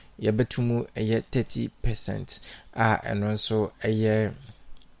no ye betumu eye 30% a eno nso eye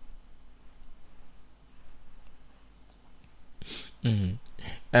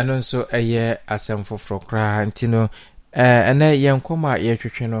eno nso eye asemfoforo kra ntino ene yenkoma ye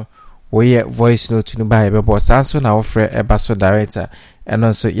twetwe no woye voice note no ba ebe bo sanso na ofre ebaso director eno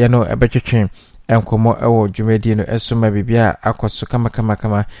nso ye no ebetwetwe enkomo ewo dwumedi no esoma bibia akoso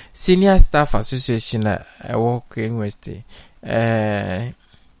kama senior staff association ewo university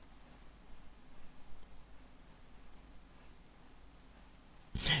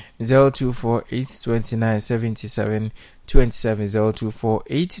 024-829-7727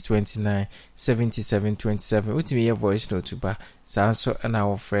 024-829-7727 with me your voice note ba sanso and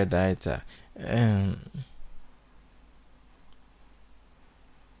our friend data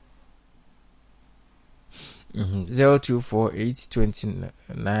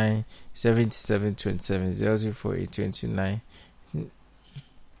 024-829-7727 024-829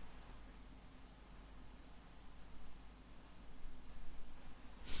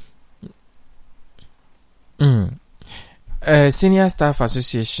 Senior Staff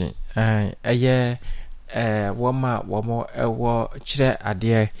Association wama ewo chire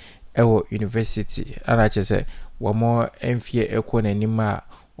ade ewo university ana chese wamo emfie ekwo nanima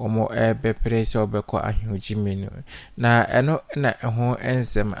wamo bepre se obekọ ahujimenu na eno na eho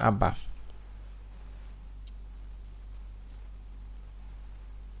ensem aba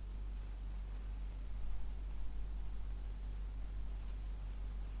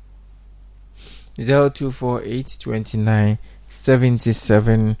Zero 24829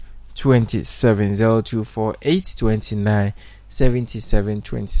 7727 024-829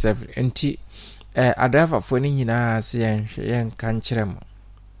 7727 enti adava for ni nyina se yen kan kire mo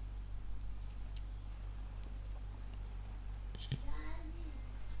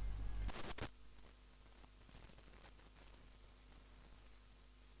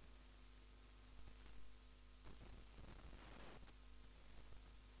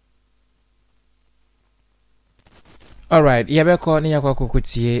All right, yabeko ni yakwa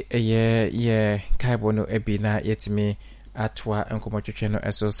kokotie ye kaibo no ebi na yetimi atwa enkomotwetwe no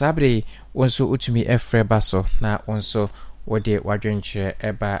eso sabre wonso utumi efre baso na wonso wode wadwenche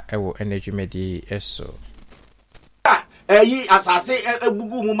eba ewo energymedi eso yi asase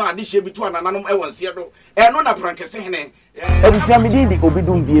egugu mu ma de hyebitu anananom ewonse do no na prankese hene ebusiamidi di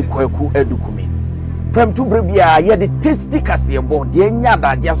obidum bie kwaku edukumi prem tu brebia ye de tasty kasebo de nya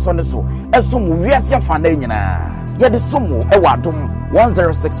daje so ne so eso mu wiase afa na nyina Yet the sumo ewadum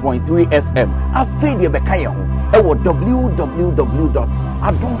 106.3 FM. Afedi beka ye ho ewo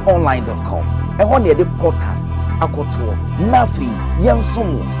www.adumonline.com. Eho ne de podcast akoto. Nafi yen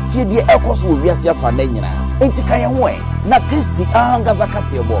sumo tie de ekos wo wiase afa na nyina. Enti kan ye ho na tasty angaza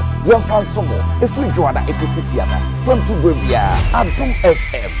kasebo. Yen fan sumo e Forjuor da ekosifiada. From to bia Adum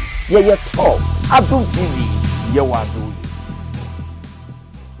FM. Ye top Adum TV. Ye watu.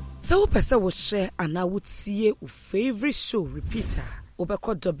 So pesa wo share and I would see your favorite show repeater.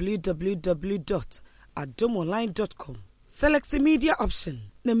 Obeko www.adumonline.com. Select the media option.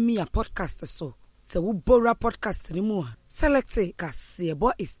 Na me a podcast so. Se wo bora podcast ni mo. Select it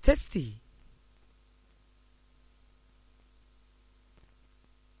kasebo is tasty.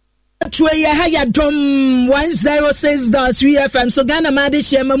 Chwe ya haya dom 106.3 FM so Ghana made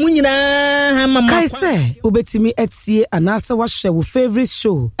share mamunyina ha mama kai say obetimi etsie anasa wa share wo favorite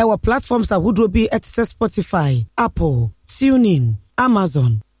show our platforms would be at Spotify, Apple, TuneIn,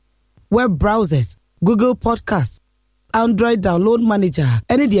 Amazon, web browsers, Google Podcasts, Android download manager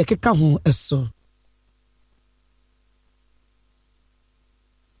any de keka ho eso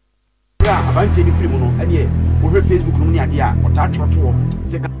ya abanche ni film no ene wo Facebook no ni ade a otatwoto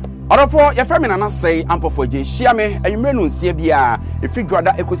Orofo ya frame na say ampofo je hia me anwumre no nsia bia Forjuor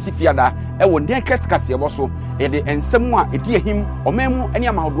da ekosifiada ewo denket kasebo so e de ensem a edi ahim omamu ene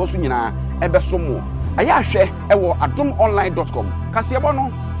amahodo so nyina ebeso mo aya hwe ewo adumonline.com kasebo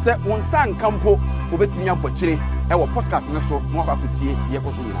no se wonsa nkampo obetimi abokire ewo podcast ne so mo akwakutie ye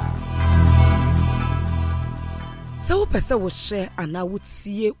koso nyina So pesa wo share and I would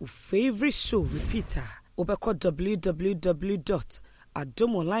see your favorite show repeater obeko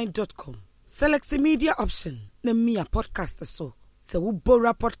www.adumonline.com. Select the media option. Na me a podcast so. Se wo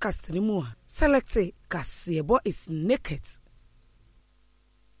bora podcast ni mo. Select it kasebo is naked.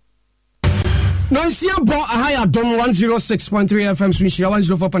 Nonsia bo ahaya dom 106.3 FM swinshira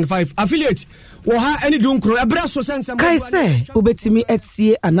 104.5 affiliate wo ha any dunkro ebra so sense kai say obetimi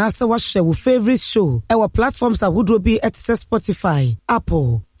etsie anasa wa share wo favorite show our platforms would be at Spotify,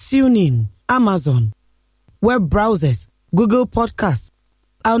 Apple, TuneIn, Amazon, web browsers, Google Podcasts,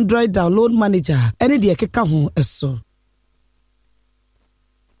 Android download manager any de keka ho eso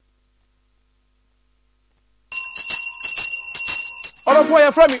Orofo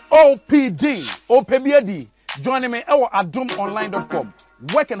ya from OPD join me ewo adumonline.com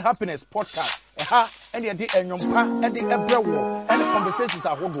work and happiness podcast ha and the enyompa and the ebrewo and the conversations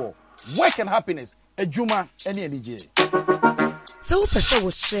ahodo work and happiness ejuma any DJ so person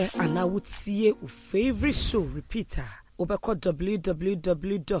will share and I would see your favorite show repeater obeko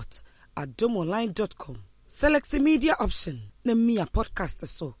www.adumonline.com. Select the media option na me a podcast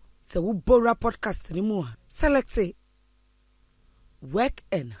so se wo bora podcast ni mo select it work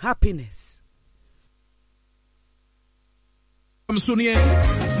and happiness.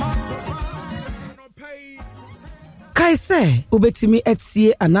 Kaise, ubetimi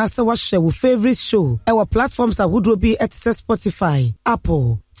etsie anasa washe wo favorite show. Our platforms are Woodrobe at Spotify,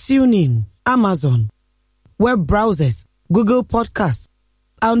 Apple, TuneIn, Amazon, web browsers, Google Podcasts,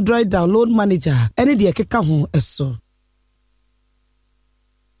 Android Download Manager, any de keka ho eso.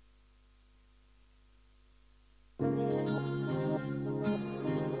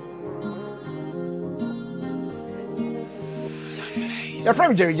 Your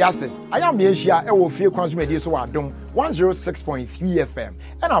friend Jerry Justice, I am Asia, I will feel consumer days so Adom 106.3 FM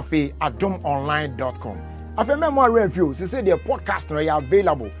and I feel adomonline.com. I feel memory review, they say the podcast are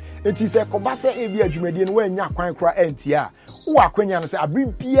available. It is a Kobasa Avia Jumedian when Yakwan Kra NTA. Who are Quenya say, I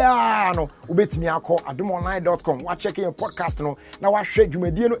bring piano, ubet me call adomonline.com. Watch checking your podcast no. Now I share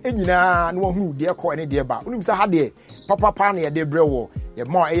Jumediano Enina, no who dear call any dear bar. Unimsa Hade, Papa Pani, a dear brewo.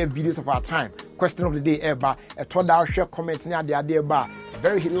 More videos of our time. Question of the day, Eba. A total share comments near the idea bar.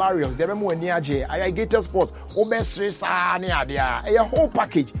 Very hilarious. There are more near J. I Gator Sports. Obes near there. A whole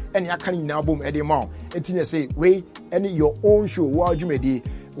package. And you can album Eddie Mount. And you say, wait, any your own show. What you may do.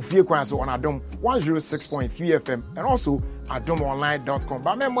 Ufie Kwanso on Adom 106.3 FM and also adomonline.com.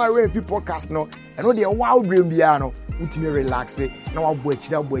 But remember, if you podcast no, and know the wild dream piano, ultimately relax it. Now I'll watch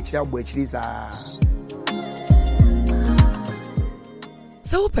this.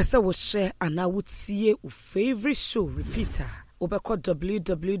 So person will share and I would see your favorite show repeater. Obeko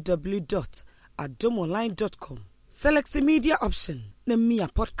www.adomonline.com. Select the media option. Name me a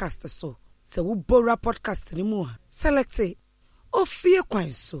podcast so. So we borrow podcast anymore. Select it. Ufie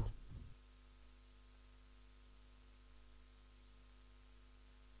Kwanso.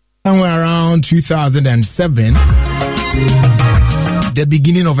 Somewhere around 2007, the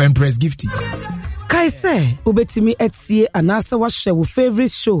beginning of Empress Gifty. Kaise, ubetimi etsie anasa washe wo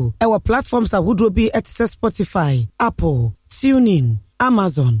favorite show. Our platforms are Woodrobe at Spotify, Apple, TuneIn,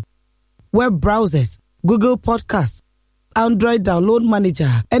 Amazon, web browsers, Google Podcasts, Android Download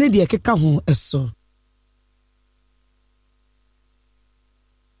Manager, any de keka ho eso.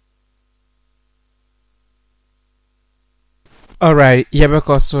 Alright,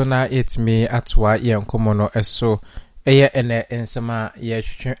 yebeko na it's me atwa ye nkomono eso. Eye ene ensema ye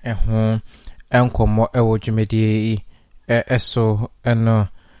twetwe eho enkomo ewo dwumedi eso eno.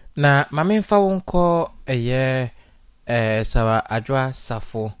 Na mamemfa wonko eye sawa adwa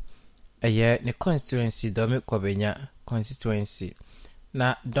safo eye ne constituency domi kwabenya constituency.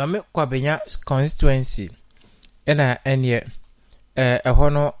 Na domi kwabenya constituency ena enye eho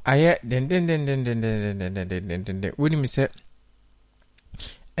no aye den woni mi se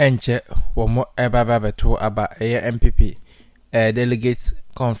enche womo eba beto aba MPP delegate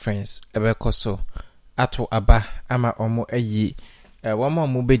conference ebekoso ato aba ama omo ayi womo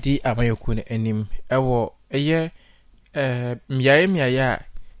mo bedi amayoku ne anim ewo miaye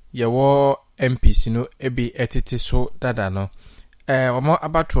yewo MPs no ebi etete so dada no womo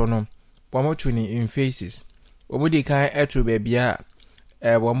abatro no womo tuni in faces womo di kan eto bebia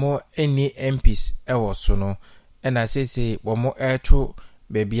womo eni MPs ewo so no ena sese womo eto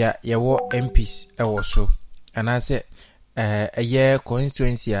bebia yewo MPs ewo so anase eye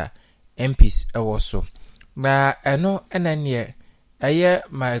constituency a MPs ewo so na eno enanye eye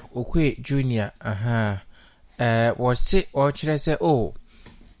Mike Okwe Junior wose o kire se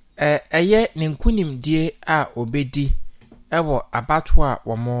eye ninkunim die a obedi ewo abato a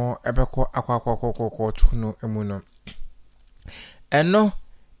womo ebeko akwakokokoko tuno emu no eno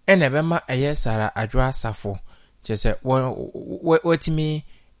enebema eye Sara Adwa Safo chese wotimi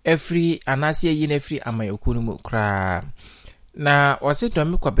every anase yin every amayoku no kra na wose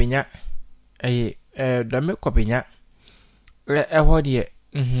domi kwabenya domi kwabenya eho de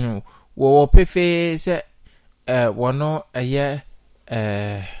wo pefe se wono eye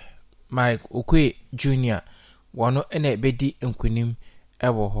Mike Okwe Junior wono ena ebedi nkunim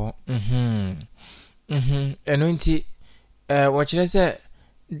ewo ho eno nti wo kire se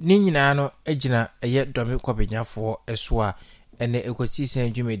ni nyina no agina eye domi kwabenyafo eso a ene ekosi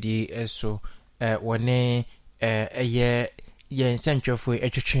sen dwumedi eso wone eye ye nsantwefo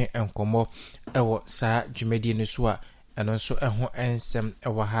etwetwe enkomo ewo sa dwumedi no so a eno so eho ensem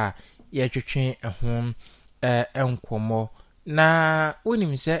ewo ha ye twetwe eho enkomo na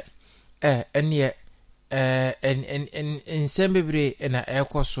wonim se ene ensem bebre na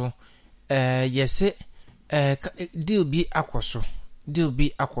ekoso yese deal bi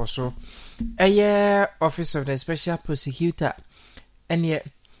akoso eye office of the special prosecutor ene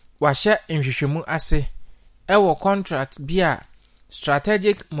washa nhwehwemu ase ewo contract bia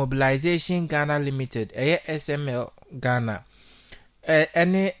Strategic Mobilization Ghana Limited eye SML Ghana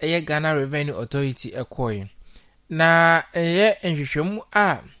ene eye Ghana Revenue Authority ekoi na eye nhwehwemu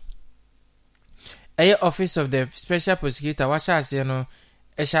a eye Office of the Special Prosecutor washa ase no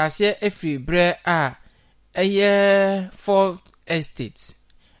ehase efri bre a eye Fourth Estate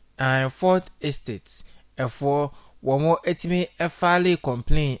for womo etimi efale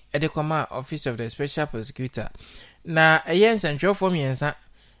complain edekoma Office of the Special Prosecutor na eye nsantwe form yensa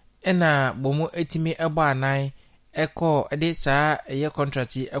ena bomo etimi eba anan eko ede sa eye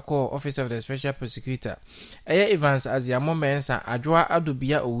contract eko Office of the Special Prosecutor eye Evans Aziamo mensa adwa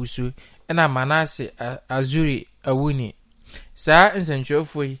adobia owusu ena Manase Azuri awuni sa nsantwe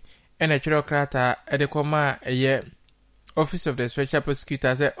foi ena twero krata edekoma eye Office of the Special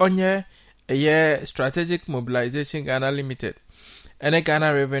Prosecutor say onye eye Strategic Mobilization Ghana Limited ene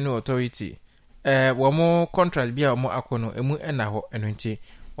Ghana Revenue Authority womo contract bia womo akono emu ena ho enunti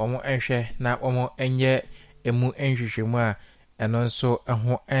womo enhwe na womo enye emu enhwehwemu a eno nso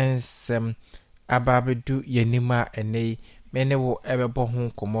ho ensem ababedu yenima enei mene wo ebebo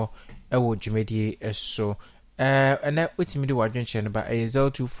ho komo ewo dwumedie eso ene utimidi wadwenche no ba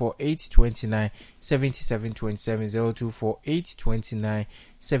 024829 7727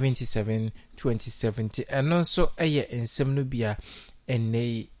 024829 7727 eno nso eye ensem no bia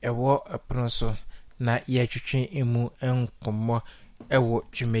enei ewo apronso na ye twetwe emu enkomo ewo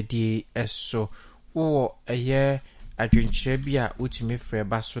dwumedie eso wo eye adwenche bia utimi frɛ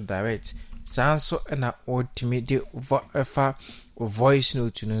ba so direct sanso na utimi de fa voice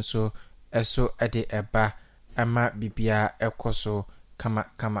note no so eso ade eba ama bibia ekoso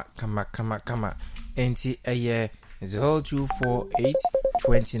kama enti eye 0248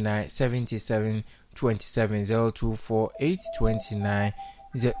 29 77 27 0248 29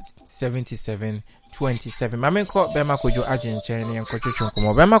 77 27 mame ko bema kojo agin chen en ko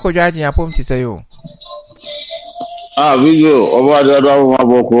twetwe bema kojo agin apom ti sayo video oba da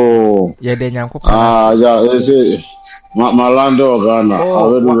maboko ye de nyanko ja ese malando Ghana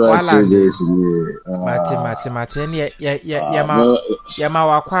awedu right this mate ni ya ma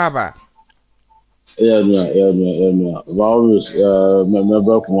wakwaba yeah always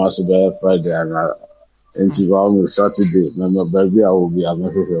member from us the Friday and always Saturday member baby I will be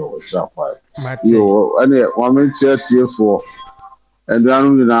available for you any one tie for and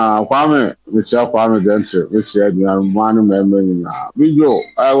then na kwame kwame dentre which said na man member na video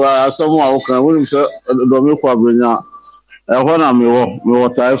someone who can when say do me kwa brenya ehona me wo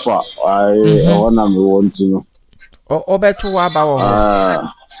taifa ehona me wo ntino obeto wa ba wo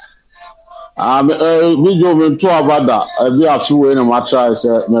video me to abada bi afi we na ma try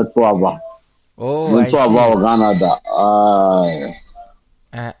say me to aba I see about Canada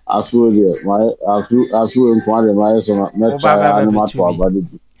I feel in quite my son met animal to abadi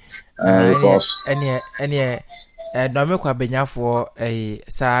because any no me kwa benyafo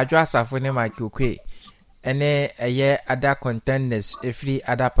sa adwo asafo ne Mike Okwe ene other contenders every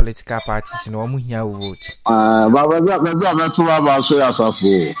other political parties no mu hia vote baba me to aba so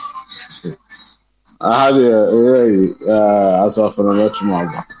asafo asafo no me to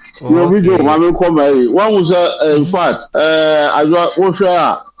aba your video mama come one was in fact wo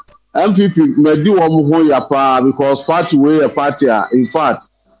hwe MPP medi wo mo ho ya pa because party we a party in fact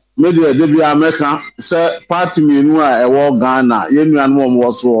media de bia America say party menu a ewo Ghana yenuan mo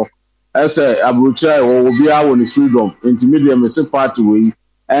wo so ese abrucha wo bia wo ni freedom into media me say party we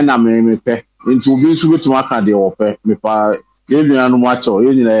na me pe into bi su bitu aka de wo pe me pa yenuan mo acho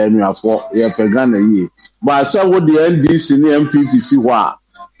yenyina yenuafo ye pe Ghana yi but say wo the NDC ni MPP si ho a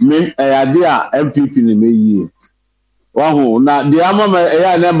me ade a MPP ni meyi wahu na the amama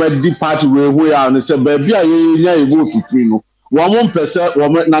na ma di party we hu ya no se ba bia ye nya e vote free no wo mo mpese wo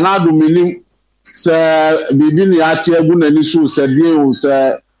na na do minim se bibi ni ati egu na ni so se die o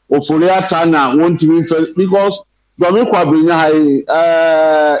se ofori ata na won timi because do me kwa brinya hai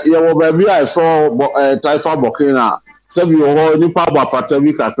ye wo ba bia so taifa bokina se bi ho ni pa ba pata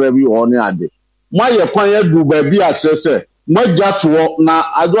bi kakra bi ho ni ade ma ye kwan ye du ba bia kire se Majato na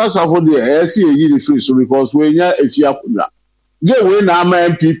adwasa for the esi eyi free so because we nya efia kula je we na ama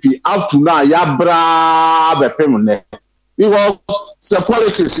MPP up to now ya bra be pem ne because the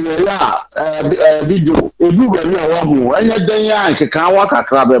politics ya video ebu we na wa hu enya dan ya nkeka wa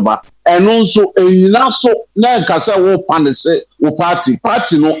kakra beba eno nso enyina so na nkasa wo panese wo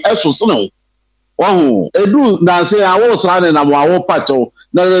party no eso sene wo edu na say awo sane na mo awo pacho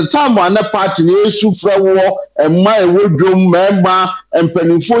na the time one party na esu frawo emma ewodwom member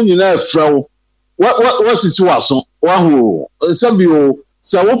empanifo nyina frawo what situation wo sabio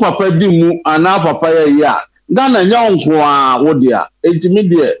se wo papa di mu ana papa ya Ghana nya nko a wo dia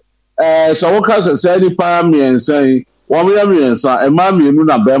intermediate so what can say nipa mmiɛnsa yi wɔn yɛ mmiɛnsa mmaa mmienu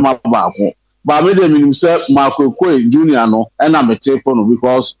na bɛrima baako baame de minim sɛ Makokoe junior no ɛna mete po no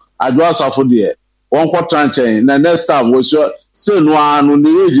because adwo asafo deɛ wɔn kɔ trankyɛn na next time wɔsɔ se no ano ne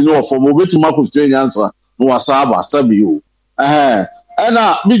age no ɔfɔ mo betuma akɔfie nyansa no wasa aba sabi o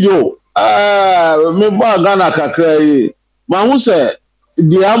ɛna bijo me ba Ghana kakra yi ma hu sɛ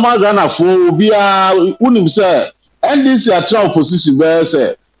deɛ ama Ghana fo obiara unim sɛ NDC atra opposition bɛyɛ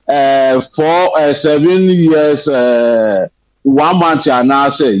sɛ 7 years 1 month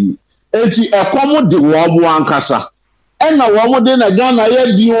anaasɛ yi eti ɛkɔm de wɔn mo ankasa ɛna wɔn de na Ghana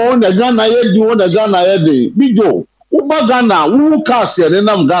yɛ di o na Ghana yɛ di o na Ghana yɛ di bijo uba Ghana wu cars yɛ ne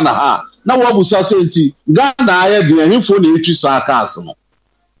nam Ghana ha na wabusa sɛ nti Ghana yɛ di ehifo na etwi saa cars no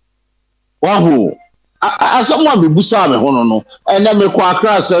wahu asɛm a mebusa me ho no ɛna me kɔ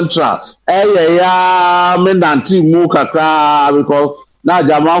Accra Central ɛyɛ ya me nante mu kakra because na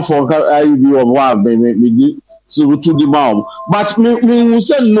German for ayi bi wɔ hɔ a me di so to di ma but me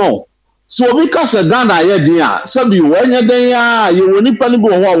say no so obi ka sɛ Ghana yɛ din a sɛbi wɔnyɛ den a yɛ wɔ nipa ne bi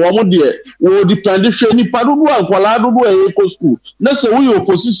wɔ hɔ a wɔn deɛ wɔ depend hwɛ nipa dodo a nkwalaa dodo a yɛkɔ school na sɛ woyɛ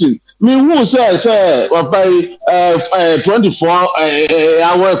opposition me hu sɛ wapai 24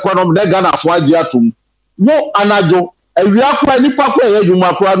 hour economy de Ghana fo agye atom wo anajo awia kwa nipa kwa yɛ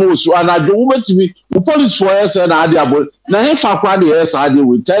dwuma kwa no so anajo wo betimi wo police for yɛ sɛ na ade abo na he fa kwa de yɛ sɛ ade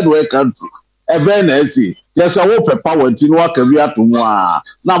we third world country ebe na esi just a wo pepa wanti no aka bi atom a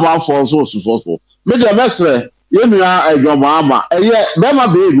na ba fo so me de mesre ye nua adwoma ama eye be ma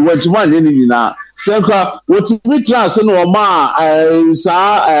be bi wanti ma nye ni nyina senka wotimi trans no ma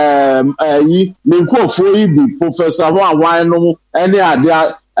sa yi ne nkofo yi bi professor ho awan no ene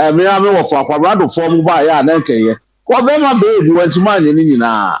ade me ame wo fo akwado fo mu ba ya na nkeye ko be ma be bi wanti ma nye ni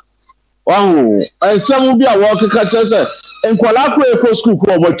nyina wahu ensem bi a wo keka kyese enkwala ko eko school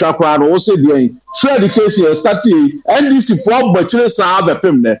ko mo twa kwa no wo se de Fred Casey start NDC for bachire saa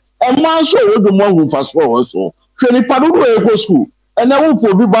bepem ne emma so wo do mo hu faso wo so hwe ni padodo eko school ene wo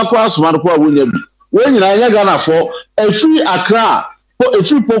po bi ba kwa asoma ko wonya bi wo nyina nya Ghana for efiri Accra ko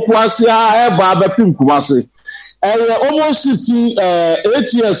efiri Pokuase a e ba bepem Kumase almost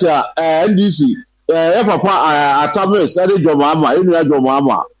 8 years NDC e papa atame sare joma ama enu ya joma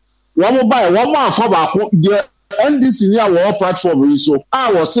ama wo mo bai wo mo afọ ba ko de NDC ni awo platform yi so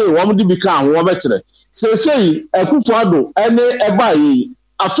a wo say wo de bi kan wo bekyere sesei Akufo Addo ene eba yi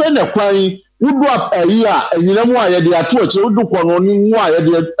afa na kwan wudu ayi a enyina mu a ye de ato akire wudu kono ni mu a ye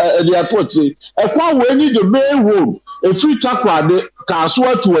de ato akire ekwan we ni the main road free takwade ka so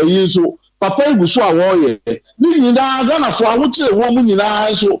atu ayi so papa ibuso a wo ye ni nyina Ghana fo ahokire wo mu nyina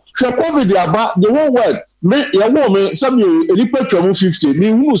so hwe COVID aba the whole world me ye wo me sabi enipa twam 50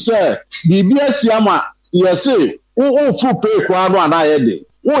 ni hu say bibia siama yese wo fu pay kwa no anaye de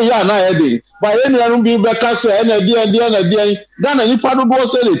wo ya anaye de ba ye nuanu bi be ka say na die Ghana ni pado do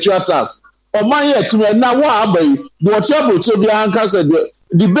say le theaters o man ye tumi na wo abai bo tie bi anka say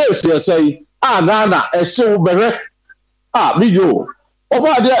the base ye say Ghana ese wo bere bijo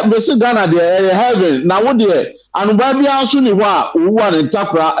oba de be say Ghana de heaven na wo de anuba bi anso ni ho a wo wa ne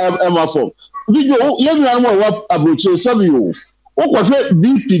takra ema form bijo ye nuanu wo abroche sabi o okwahwe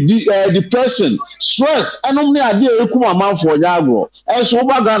BP depression stress anom ne ade ekum amanfo nyaagro enso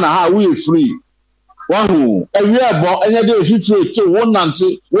ba Ghana ha we free wahu ewie ebo enye de fitire te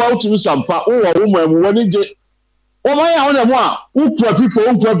wonante wo utimi sampa wo mamu woni je o man ya wona mu a wo people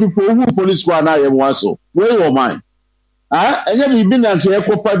wo police squad na yem waso wey your mind enye bibi na nke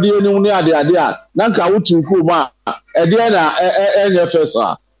ekopade ni woni ade a na nka wotu ku ma ede na enye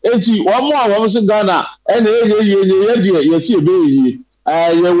fesa enti wo a wo se Ghana ene ye de yesi ebe yi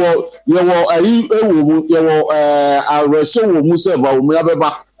yewo ayi ewo mu yewo arese wo mu se ba wo mu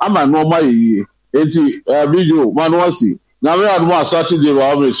abeba ama no ma yi enti video manuasi na we adu asati de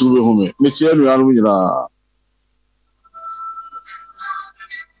wa me su be hu me tie nu anu nyina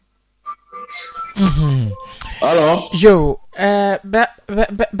hello yo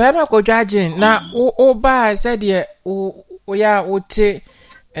ba ko judging na o ba said ye o ya o te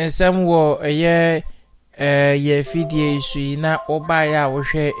ensem wo ye fidie isu na oba ya wo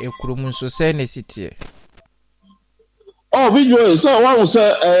hwe ekurum so se na sitie video so one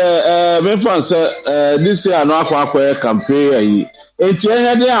say me fan say this year no akwa campaign ayi enti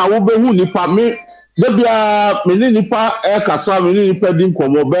enye de a wo behu nipa me de bia me ni nipa kasa me ni nipa din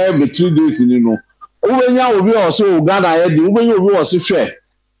komo be 3 days ni no wo benya obi o so Ghana ye di wo benya obi o so hwe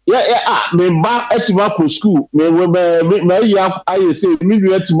me ba etima ko school me ya aye say me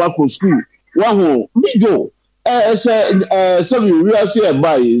wi etima ko school wa ho video say we are say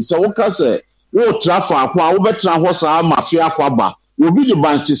buy so wo ka say wo trafa akwa wo betra ho saa mafia akwa ba obi de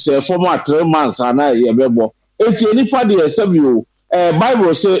banche se for more 3 months ana ye bebo enti enipa de esebio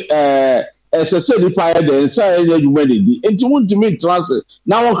Bible say say nipa ya de nsa ya adwuma de di enti wuntimi trans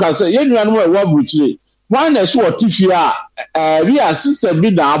na won ka say yenuanu e wa buchire wan na so otifia wi asise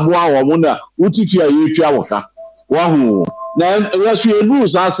bi na aboa wo mo na utifia ye twa woka wa hu na yesu enu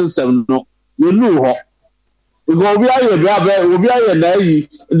sa system no yenu ho obi aye na yi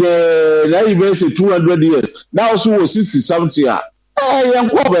be say 200 years now so 60 something yen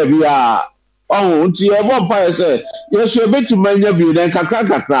ko ba bia nti e bo pa say yesu ebeti manya bi den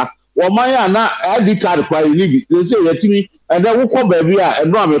kakra wo man ya na ID card kwa ni bi say yetimi and then wo ko ba bia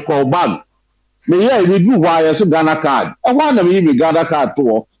eno amekọ bag me ye ni du wa ye so Ghana card e ho na me yi Ghana card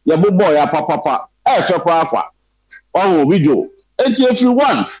to ye bobo ya papa fe kwa video enti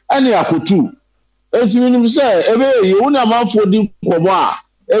everyone any akotu enti minim say ebe ye wo na manfo di komo a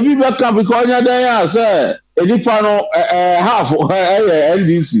ebi be ka because nya dan ya say edipa no half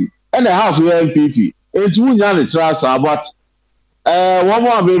NDC and half NPP enti wunya ne trust about one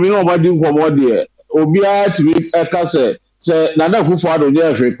more baby no ma di komo de obi a timi ka say nana kufu ado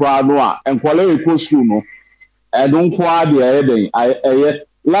nya hwe kwa no a enkwale ekọ school no edon kwa de eye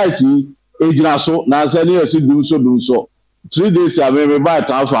light ejina so na say ne esi dum so 3 days me buy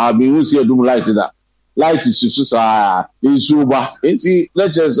transfer abi hu see dum light that light is so sa isu ba enti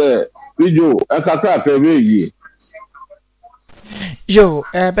let's say video akaka pebe yi yo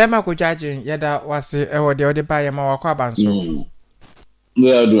be ma ko judge yada wase e wo de ode ba ye ma wakọ abanso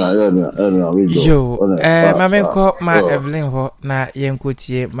yeah yo ma men ko ma Evelyn ho na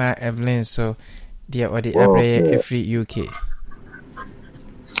yenkotie ma Evelyn so de ode abreye every UK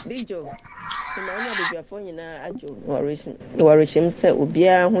Big Joe na onye de biafo nyina ajo warishim se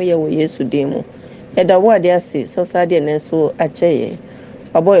obia ho ye wo Yesu demo eda wo ade ase so sade ne so acheye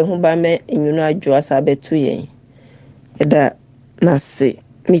aboy ho ba me nyunu ajo asa betu ye eda na se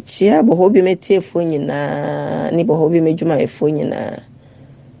michia bo hobi metie fo nyina ni bo hobi medjuma efo nyina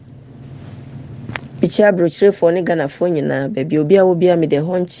michia brochire fo ni Ghana fo nyina baby obia wo bia me de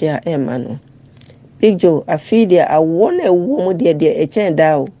ho nchia ema no Big Joe afidia awona ewo mu de echen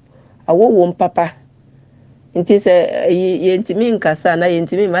dawo awo mpapa nti se yentimi nkasa na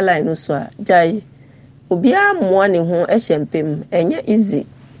yentimi malai no so a jai obia moa ne ho ehempem enye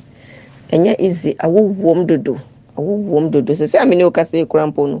easy awo wom dodo se amene o kasa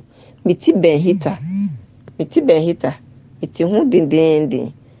ekrampo no miti ben hita miti ho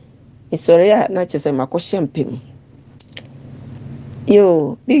dindindin isoria na chese makoshempem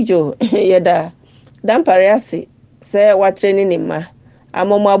yo Big Joe yeda dampare ase se wa training ni ma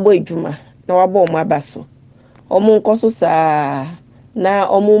amomo abo ejuma na wabo mo abaso omo nkoso sa na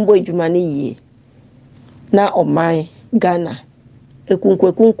omo mbo ejuma ni yie na oman Ghana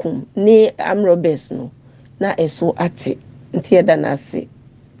ekunkum ni amrobes no na eso ate nti eda na ase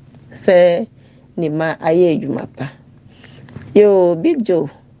se ni ma aye ejuma pa yo Big Joe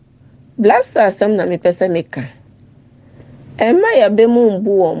blaster sam na me pese meka ema ya be mu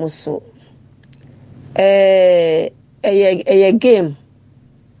mbu o so eye game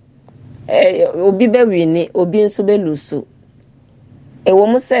obi be wini obi nso be luso ewo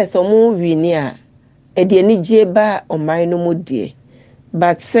mu se so mu wini a e de ni gie ba oman no mu de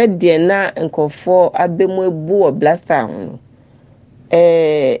but said de na nkofo abemu ebu o blaster ho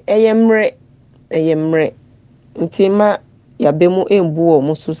eye mre ntima ya bemu embu o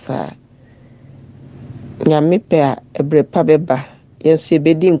mu so sa nyame pe a ebre pa beba yenso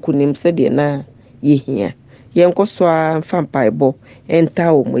ebedi nkunim se de na yehia yenkoso a fampaibo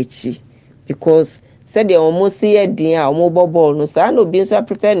enta o mochi because said the almost ye din a omo bobol no sa no bi so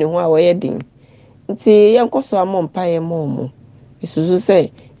prepare ne ho a wo ye din nti yenkoso a mo mpaye mo isusu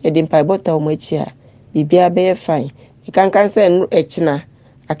say e din paibo ta o mochi a bibia be fine e kan say echina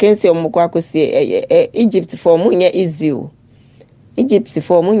akensi omo kwa akosi Egypt for mo nya easy o Egypt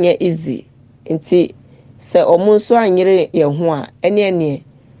for mo nya easy nti se omo so anyere ye ho a ene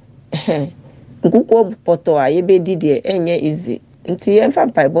nkuko poto a yebedi de enye easy nti yemfa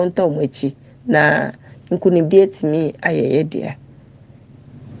paibo nta omochi na nkunibie timi ayeye dia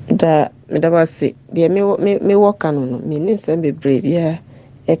da medabase de me woka no me ni nsem bebre bia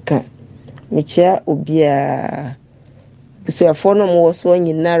eka mechia obia busuafo no mo so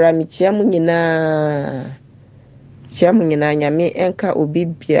nyinara mechia mu nyina nyame enka obi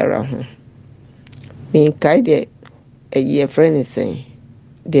biara ho me kai de eye friend sen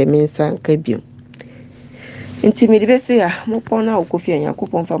de me sanka biom nti me de bese ya mo pona okofi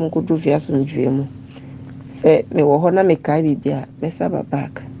anyakopon fa mo kodu via so ndwe mu se me wo ho na me kai bibia me saba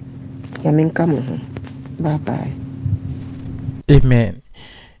back ya me nka mo ho bye bye amen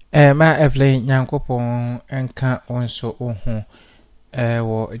ma Evelyn nyankopon enka onso oho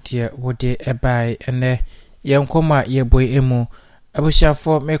wo die wode ebai ene yenkoma yeboy emu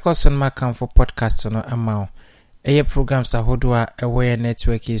abushafo mekoson makan for podcast no amao eye programs ahodo a ewe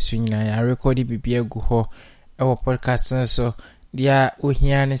network isu nyina ya record bibia gu ho ewo podcast no so dia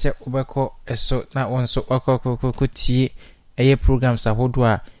ohia ne se obeko eso na wonso okokokotie eye programs ahodo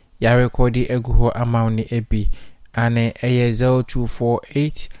a ya record egu ho amao ni ebi ane eye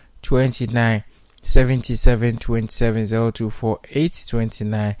 0248 29 77 27 0248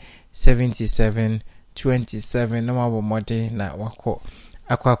 29 77 27 no mabo mode na wako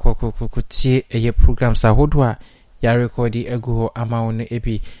akwakokokotie eye programs ahodo a ya record egu ho amao ni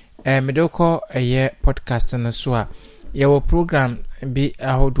ebi medoko eye podcast no so a yawo program bi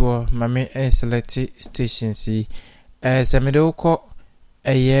ahodo mame select stations se medoko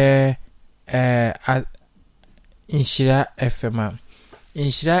eye Inshira FM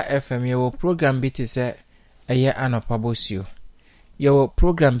Inshira FM yawo program bi te se eye anopa bosio yawo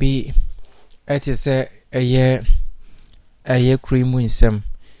program bi ete se eye krimu insem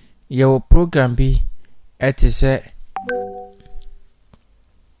yawo program bi ete se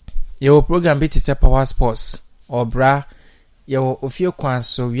yawo program bi te se power sports obra yawo ofie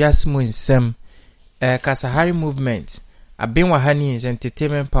kwanso wiasmu insem Kasahari movement abinwa hani is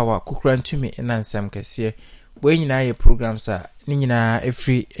entertainment power kukrantumi inansam kese we nyina ye programs a ni nyina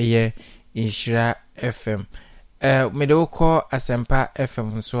every eye Inshira FM medoko asempa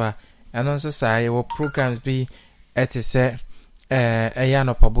FM so a ano so sa ye wo programs bi etese eya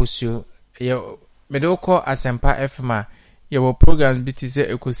no pabosio ye medoko asempa FM a ye wo programs bi tise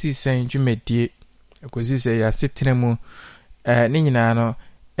ekosi sen dwumedie ekosi se ya setremu ni nyina no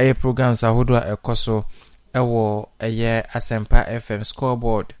eye programs ahodo a ekoso ewo eye asempa FM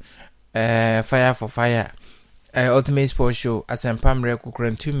scoreboard fire for fire ultimate sports show asempa mre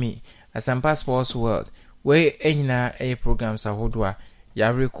kukrantumi asempa sports world we enyina eye programs ahodo a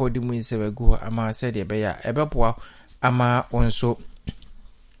ya record mu insebegu ama said e be ya ebeboa ama onso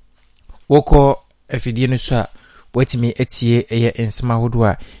woko afidie no so a watimi etie eye ensema ahodo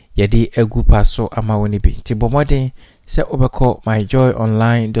a yedi egu paso ama woni bi tibomoden se obeko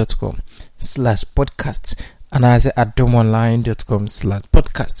myjoyonline.com/podcast and as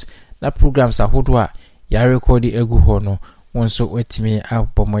adomonline.com/podcast na programs ahodo a ya record egu ho no wonso watimi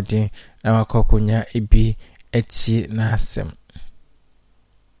abomodin na wakokonya ebi eti na asem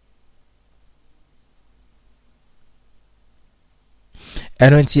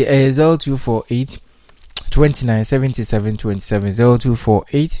NNT 0248 29 77 27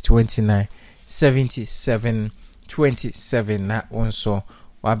 0248 29 77 27 na wonso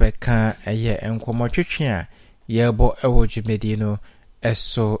wabeka eye enkomotwetwe a yebo ewo jumedi no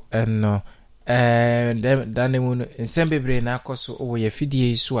eso eno danemu no nsembebre na akoso owo ye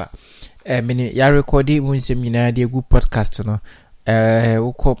fidie isu a mini ya recordi mu nsem nyina de gu podcast no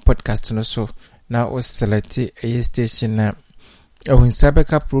uko podcast no so na o select a station na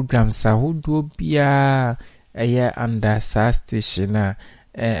Sabeka programs ahodo bia eye under sa station na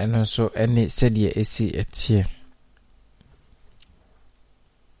no so any said ye esi etie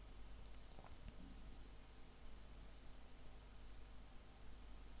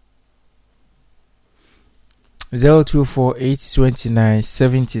Zero 248 29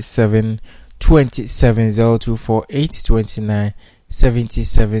 77 27 0248 29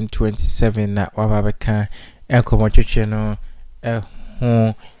 77 27 na wababeka enkomotwetwe no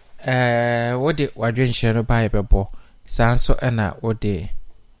wode wadwenhye no ba yebebo sanso na wode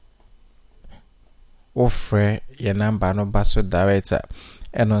ofre ye number no baso director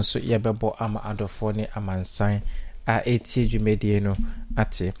eno so yebebo ama adofo ni amansan a etie dwumedie no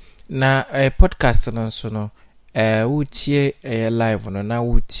ate na podcast no so no wutie live no na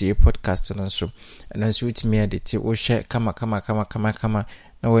wutie podcast no so na so wutimi edit wo hye kama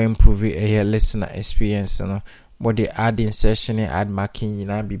na we improve listener experience no body add insertion add marking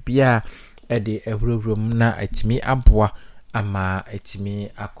na bibia de ehurowrom na atimi aboa ama atimi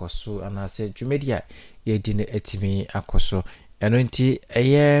akoso anase dwumedia ye di ne atimi akoso eno nti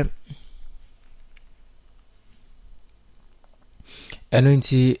eye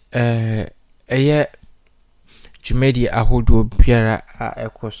dwumedia ahodo biara a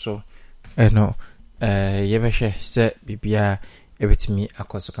ekoso eno yebehwe se bibia ebetimi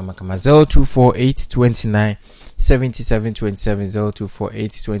akoso kama 0248 29 77 27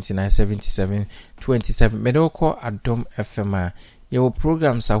 0248 29 77 27 medoko Adom FM a yewo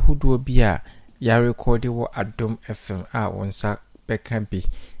programs ahodo bia ya record wo Adom FM a wonsa beka bi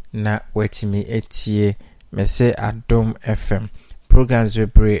na wetimi etie mese Adom FM programs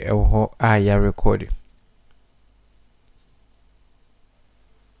bebre ewo a ya record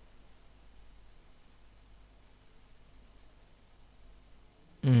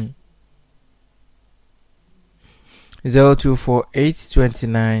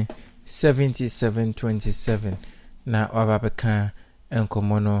 0248297727 na wababeka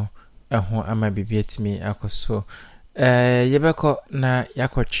enkomo no eho ama bibietimi akoso yebeko na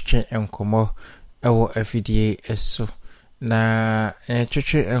yakotwetwe enkomo ewo afidie eso na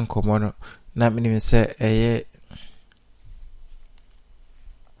twetwe enkomo no na minim se eye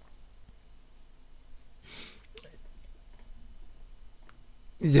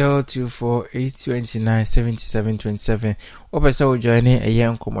 0248297727 opesa o join eye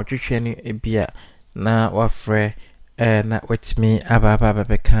enkomo twetwe ni ebia na wafre na wetimi aba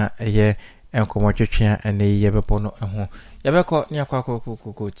beka eye enkomo twetwe ane yebebo no ho yebeko ni akwa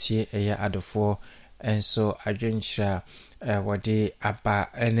tie eye adofo enso adwenchira wode aba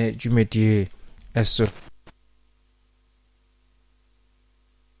ene dwumedie eso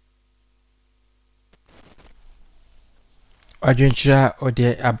adwenchira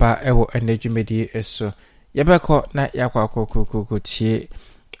ode aba ewo ene dwumedie eso yebeko na yakwa tie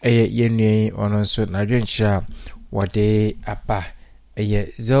eye yenue ono nso na adwenchira wode aba eye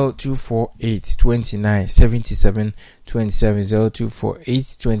 0248297727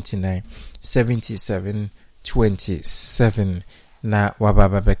 0248297727 na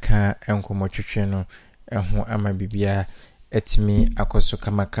wababa beka enkomo twetwe no eho ama bibia etimi akoso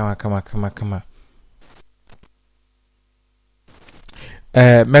kama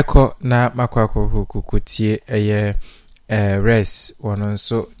meko na makwa tie eye res wono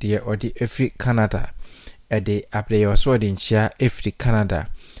nso de odi efri Canada ede abre oso de nchia efri Canada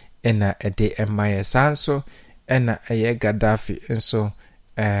ena ede emaye sanso ena eye Gaddafi nso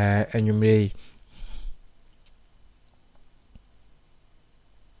enwumrei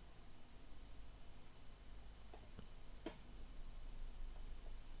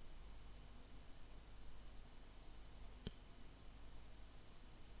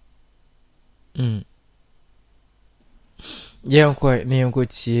yenko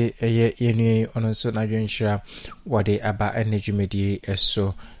tie eye yenue ono so na dwenhira wode aba energy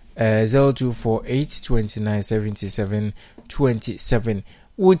eso 0248297727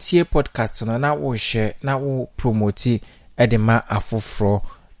 wotie podcast no na wo share na wo promote edema afofro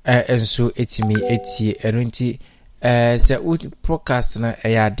enso etimi etie enunti se wo podcast na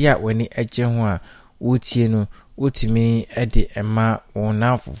eyade a wani agye ho a wotie no wotimi ede ema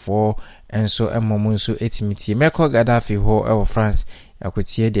wona afofo enso emomo nso etimiti meko Gaddafi ho ewo France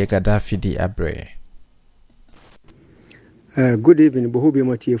yakotie de Gaddafi di abre. Good evening bohobi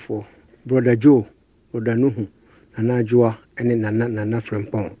matiefo brother Joe brother Nuhu nana Joa ene nana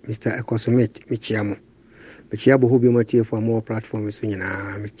Frempon Mr. Ecosummit michiamo michia bohobi matiefo amo platform so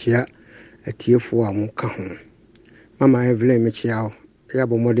nyina michia atiefo amo ka ho mama Evelyn michiao ya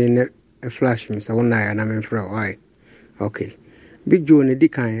bo modern flash Mr. Wona ya na memfra why okay Big Joe ne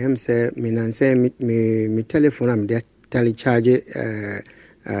dikan em say me nan say me telephone am dey tele charge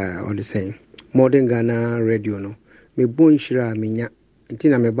all the same modern Ghana radio no me bonshira menya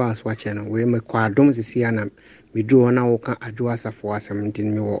ntina me ba aswache no we me kwadom sisia na me do na wo ka adwo asafo asem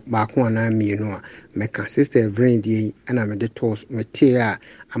ntin me wo ba ko na mienu a me ka sister brain die na me de toss me tie a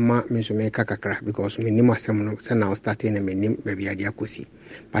ama me so me ka kakra because me nim asem no se na start na me nim ba bia de akosi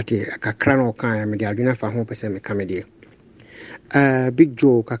but kakra no kan me de adwena fa ho pese me ka me de Big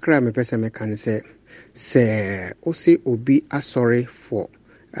Joe kakra me pese me kan se osi obi asori for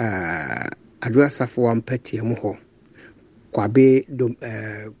adwo asafo ampati mu ho kwabe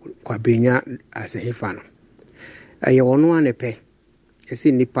kwabenya asehefa no aye wono anepe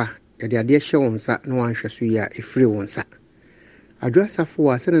ese nipa yade ade hye wonsa no wanhweso ya efire wonsa adwo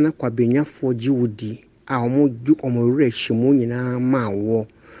asafo asene na kwabenya fo jiwudi a omowure hyimu nyina ma wo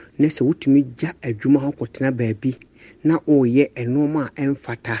na se wutumi gya adwuma ho kotena baabi na oye enoma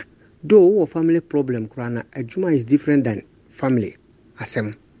emfata do wo family problem kurana adwuma is different than family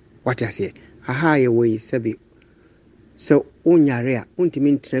asem what I say aha ye we sebi so onyare a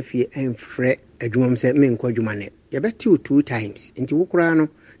untimi ntena fie enfre adwumam se me nkwa adwuma ne ye beti 2 times nti wukura no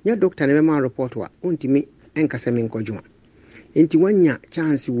nya doctor ne be ma report wa untimi enkasa me nkwa adwuma nti wanya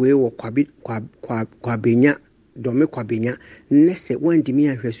chance we wo kwa benya dome kwa benya nese wandimi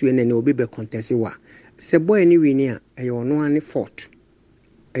ahwesu ene ne obi be contest wa se boy ni wini a eyo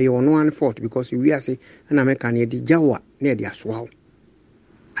no fault because we are say na me kan ye di jawa na di asoa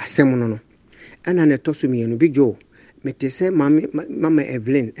asem no ana ne toso mi no Big Joe metese mama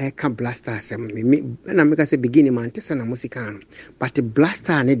Evelyn ka blaster asem me na me ka se beginning man tese na musika no but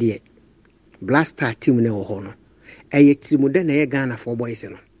blaster ne de blaster team ne wo ho no team de na ye Ghana for boys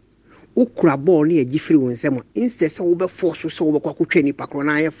no ukura ball ne agifiri wonsem instead se wo be force so wo kwa kotwa ni pakro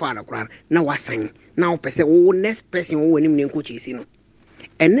na ye fa na kura na wasan na wo pese wo next person wo wani ne nkochi si no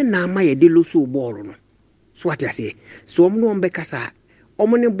ene na ama ye de loso ball no so what you say so no ombekasa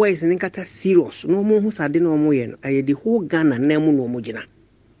omone boys ne kata serious no mo hu sade no mo ye no aye the whole Ghana na mu no mo gina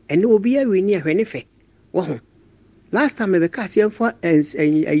ene obi ya wi ni ahwe ne fe wo ho last time me ka se for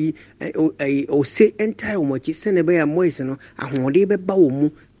o say entire o mo chi se ne be ya boys no ahode be ba wo mu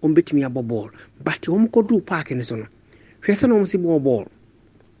ombetimi abo ball but o mo ko do park ne so no hwe se no mo si ball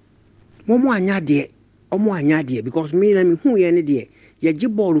mo anya de because me na me hu ye ne de ye gi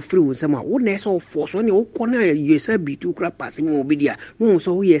ball free wo sama wo na so force wo ne wo ko na ye sa bitu kra pass me obi dia no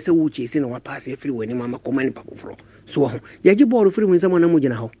so wo ye se wo chese na wa pass free wo ni mama ko mani papo fro so ho ye gi ball free wo sama na mo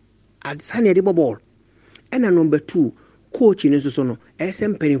gina ho adisa ne de ball and number 2 coach ni so no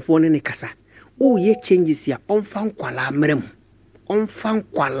SM penifo ne kasa o ye changes ya onfan kwala mrem onfan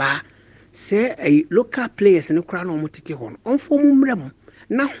kwala say a local players ne kra na o motete ho onfo mu mrem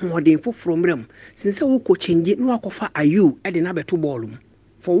na hoden foforo mrem since wo ko change no akofa ayu e de na beto ball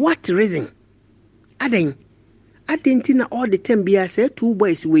for what reason aden tina all the time bia say 2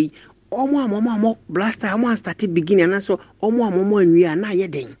 boys we omo blaster omo start beginning na so omo anwi na ye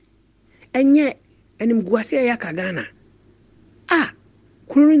den enye enim guase ya ka Ghana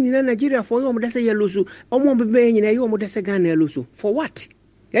kuru nyina Nigeria for omo dese yellow so omo be nyina yo omo dese Ghana yellow so for what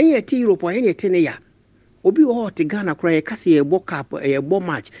yenye ti Europe yenye ti ne ya obi o hot Ghana kura ye kase ye cup ye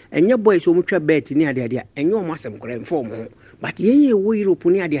match enye boys o mutwa bet ni ade enye o masem kura inform ho but ye wo Europe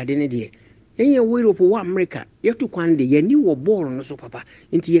ni ade ne de ye wo Europe wo America ye to kwande ye ni wo ball no so papa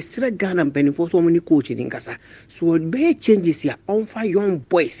nti ye sre Ghana mpanifo so mo ni coach ni nkasa so be changes ya on fa young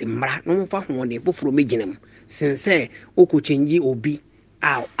boys mra no fa ho de foforo meginem since o ko change obi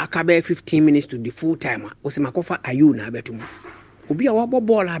akabe 15 minutes to the full time o se makofa ayu na abetum obi a wabo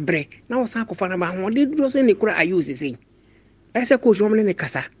ball abre na wo san kofa na ba ho de duro se ne kura ayu sese ese coach omle ne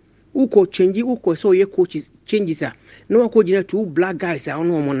kasa uko change uko so ye coach changes a no ko gina 2 black guys a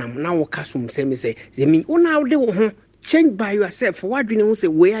ono mo nam na wo kasum se me se me una de wo ho change by yourself for what you say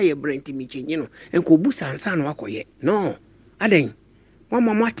where are you brand me change no enko busa ansa na wakoye no aden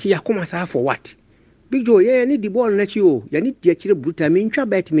mama mati akoma sa for what Big Joe ye ni di ball na chi o ya ni di akire bruta me ntwa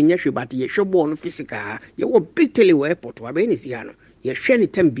bet me nya hwe but ye hwe ball no physical ye wo big tele we airport wa be ni si ha no ye hwe ni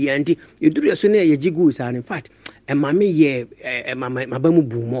tam bia ndi ye duru ye so na ye jigu sa in fact e ma me ye ma ba mu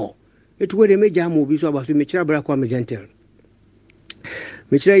bu mo etu we de me ja mo bi so aba so me kira bra kwa me gentle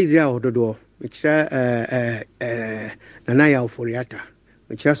me kira Israel dodo me kira nana ya oforiata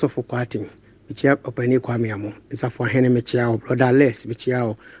me kira so for kwatin me kira opani kwa me amo nsafo hene me kira o brother less me kira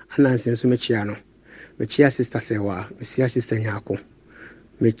o ananse so me kira no mechia sister sewa mechia sister nyako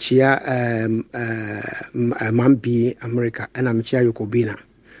mechia mambi America ana mechia yokobina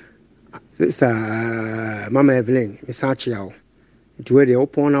sister mama Evelyn misachia o tuwe de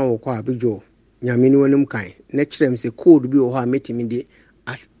opona wo kwa bijo nyamini wonum kan na kirem se code bi o ha metimi de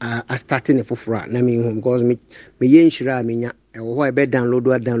a starting fofora na me home because me ye nshira menya e wo ho e be download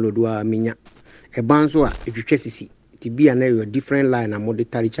a menya e banzo a etwetwe sisi tibia na your different line and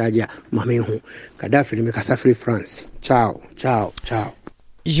monetary charge mama hu Gaddafi me kasa free France ciao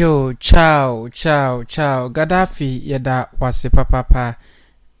yo ciao Gaddafi yeda wase papa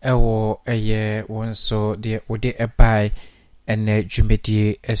ewo eye wonso de ode ebai ene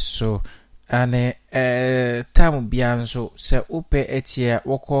dwumedie eso ane time bianso se upe etie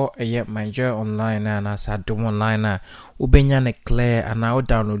woko eye manager online na sa dom online na ubenya ne clear ana o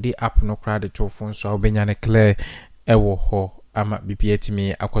download the app no crowd to phone so ubenya ne clear ewo ho ama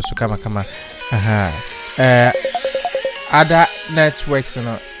bibietimi akoso kama other networks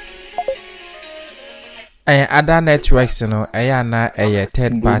no other networks no na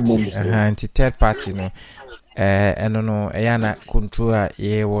third party anti third party no eno no na control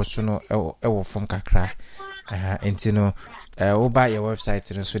ye wo so no ewo from kakra enti no oba your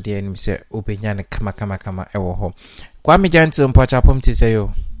website no so dey anim say obenya ne kama ewo ho kwa me gentle mpocha pom ti say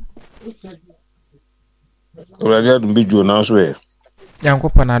yo Uraja dumbi jo na so e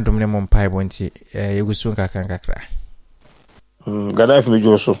Yankopa na dum ne mo mpai bonti yegusu kakra Gaddafi me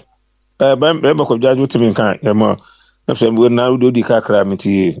jo so ba ko jaju timi kan e mo na se mo na do di kakra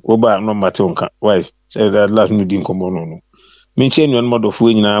miti oba no mate onka why say that last new din komo no min chen yon modo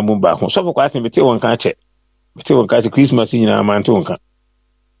fu nyina mu ba ko so ko asin bete wonka che Christmas nyina ma nto onka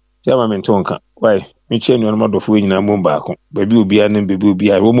jama men to onka why min chen yon modo fu nyina mu ba ko ba bi obi anen be bi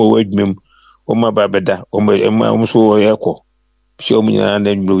obi a wo mo wadmem o ma ba beda o ma so yeko show me na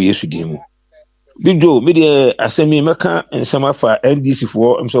ndro Yesu di mu bido me de asemi meka nsama fa NDC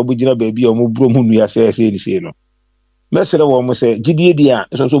for so bugina ba bi o mo bro mu nu ya se ni se no mesere wo mo se gidie dia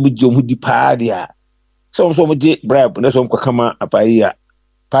so bugi o mu di pa dia so mo je bribe na so kama apai ya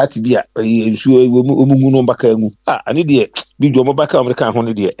party bi a nsuo omumu no baka ngu ani de bi do mo baka America ho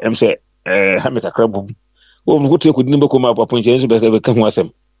ne de em se ha me kakra bom wo mo gote ko dinba ko ma papa nche nso be ka ho asem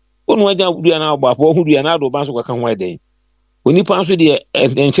onu agya dua na agba papa ho dua na do ba so ka ho eden oni pa so de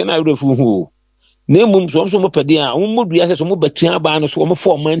enche na refu hu na mum so mo pede a mo dua se so mo batua ba no so mo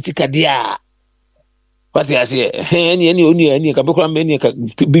form antika de a pati ase eni oni ka be kra me ni ka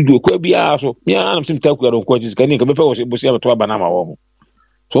bidu kwa bia so mia na mtim ta ku aro ko jis ka ni ka be fa wo se bo se to ba na ma wo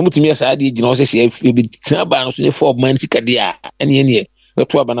so mutimi ya saadi gina wo se se bi tina ba no so ne for man tika de a eni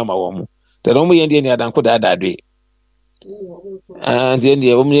to ba na ma wo da no mo yende ni adan ko da do and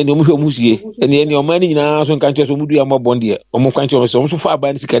eni o mo hwe mu sie eni o mani nyina so nkan che so mu dua mo bonde o mo kan che so fa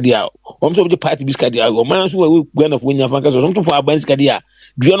ba ni tika de a o mo so bi party bi tika de a o man so we gua na fo nya fa ka so mo fa ba ni tika de a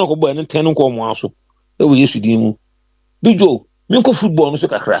dua no ko bo en ten ko mo aso e wo Yesu din mu bijo mi ko football no so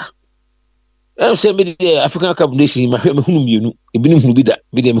kakra say me the African Cup nation ma hwe me hunu mienu ebinim hunu bi da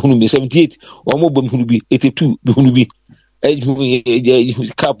bi de me hunu 78 o mo bom hunu bi 82 bi hunu bi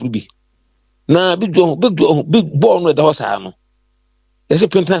cup bi na big ball no da hosa no ese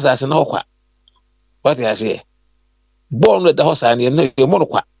pentance ase na okwa what you say ball no da hosa na ye mo no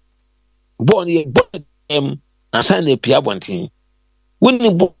kwa ball no ye ball asan na pia bontin wonni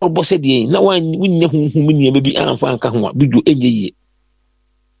ball bo se de na wan wonni hunhum ni be bi anfa anka ho bi do enye yi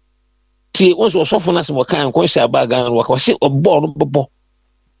ti won so sofo na se mo kan kon sha ba gan wo ka se ball no bobo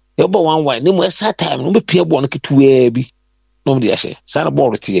e bo wan wan ni mo extra time no be pia ball no ketuwa bi no me de ase sana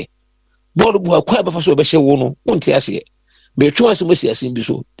ball tie ball bu akwa ba fa so be hye wo no won tie ase be twa se mo si ase bi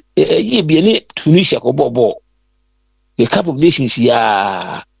so ye bi ni Tunisia ko ball the Cup of Nations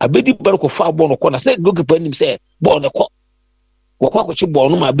ya abedi bar ko fa ball no ko na se goalkeeper nim se ball no ko ko chi ball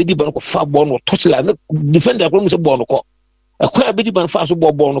no ma abedi bar ko fa ball no touch la defender ko mo se ball no ko akwa abedi ban fa so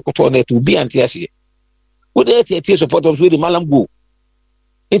ball no ko to na to bi anti ase wo de tie supporters we the malam go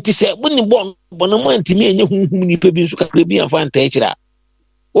enti se bonni ball no mo antimi enye hunhum ni pe bi so kakra bi anfa anta ekira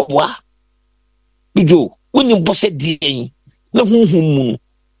wo wa bijo woni bosse dien na hunhum mu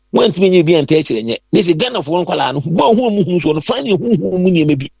mo antimi enye bi anta ekira nye ne se Ghana fo nkwala no bo hu mu hu so no fa ni hunhum mu ni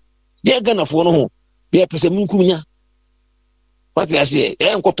ema bi je Ghana fo no ho be pese munkum nya pati ase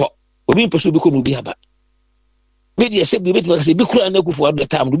enkoto obi pese bi ko no bi aba media se bi betima se bi kura na kufu ado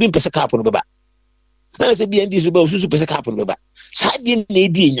tam do bi pese cap no beba na se bi ndi so ba susu pese cap no beba saadi na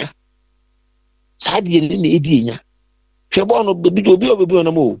edi nya hwe bo no bi do obi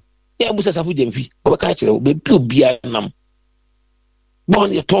na mo ya musa safu jemfi o ka kire be bi obi anam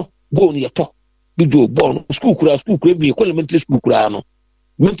bon ye to go ni ye to bi do bon school kura bi ko elementary school kura no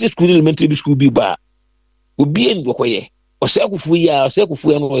elementary school bi ba obi en do koye o se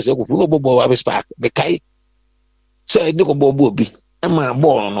akufu no bobo wa be spark be kai se de ko bobo bi ama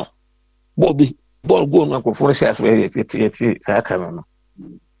ball no bobi ball go no ko for share ti sa ka no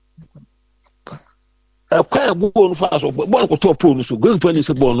akwa go no fa so ball ko top pro no so go pa ni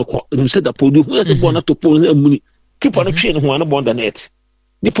se ball no ko ni se da pro hu se ball na top pro na muni keeper no twe no ho na ball da net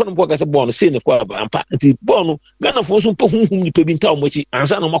ni pon bo ka se ball no se ne ko ampa ti ball no Ghana fo so po hunhum ni pe bi nta o mochi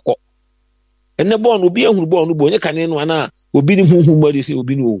ansa no makọ enne ball no bi ehunu ball no bo nye kane no ana obi ni hunhum ba de se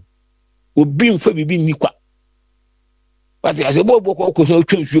obi ni o obi mfa bibi ni kwa pati ase bo ko so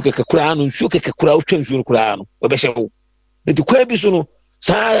twensu keke kura no nsu keke kura o twensu kura no o be hyewo enti kwa bi so no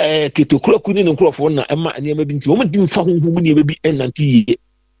sa ketokura kuni ne nkrofo na ema ne ema bi nti o mo dim fa hunhum ne ema bi enanti ye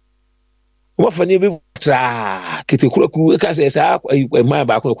o fa ne be tra ketokura ku ka se sa ma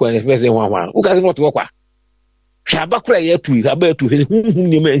ba ko ne fese hwan o ka se no to kwa haba kura ye tu haba tu hunhum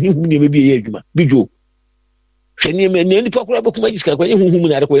ne ema bi ye adwuma bi jo hwe ne ema ne nipa kura ba kuma jiska kwa hunhum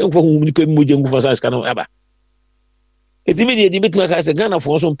na ko ye fa hunhum ne pe mo jengu fa sa ska no aba etimidi edi bituma ka se Ghana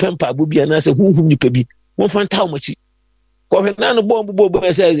fo so pempa bo bia na se hunhum ni pebi won fa ntaw machi ko hwe na no bo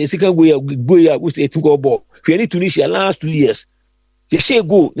se sika go ya wo se tinko bo hwe ni Tunisia last 2 years je se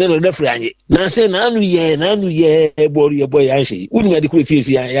go na no referee anye na se na anu ye boru ye boy anshi unu ma de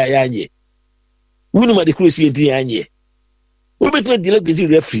kureti ya anye unu ma de kureti enti anye wo bituma de legezi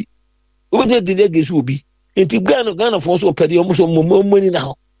referee wo bituma de legezi obi enti Ghana fo so pedi o mo so mo ni na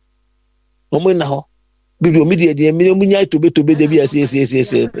ho bidio media de mi munya to be de bi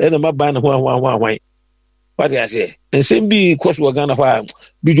ase na ma ba na ho what ya say ensem bi course wa Ghana fa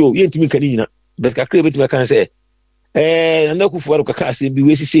bidio yentimi kan nyina bet ka kre betima kan say na kufu aro ka ase bi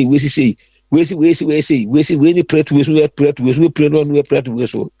wesi sei we ni pret we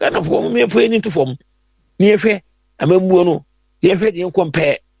so Ghana fo me fa ni to fom ni ehwe amamuo no ye hwe de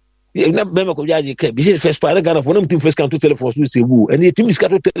compare na be ma ko jaji ka bi first part Ghana fo na mtim first kan to telephone so sebu and ye timi ska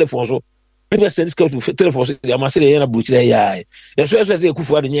to telephone so ebe send scout telephone so ya masere ya na buchire ya so se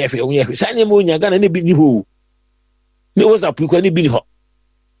kufu ade nyefe onyefe sanye mo nya Ghana ne bi ni ho ne WhatsApp ko ne bi ni ho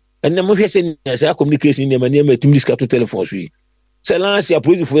and the mafia as a communication name and name a team discuss to telephone suite. Salansi a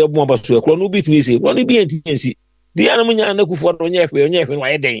police for your bomb to a chrono bit me say, one be anti. The animal and the Kufu on your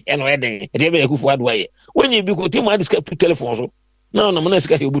wedding and wedding, and every Kufu way. When you become team, I discuss to telephones. Now, I'm going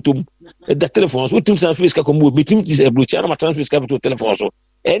to ask you to the telephones. What teams and fish can move between this blue channel, transfer capital telephones.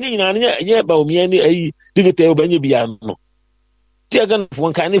 Any about me, any digital Benny Biano. Taken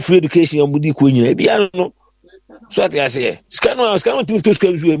one kind of free education on Moody Queen, Biano. So I say, Scano, to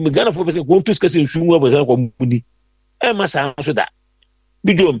schools with Megana for going to discuss in Shuma was on Moody. I must answer that.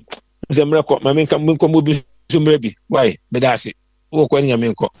 Bidum, Zamrako, my main come be some maybe. Why? But that's it. Walk when you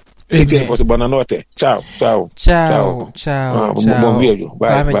mean. It was a bananote. Ciao.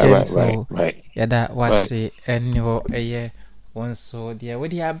 Bye. Yada was and no a year one so dear.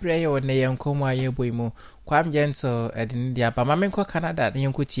 Would you have bray or nay and come while you boy Quam gentle at India, but Mamma Canada, the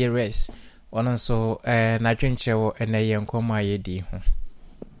young could tear rest. One also a drink show and a young come while you dee.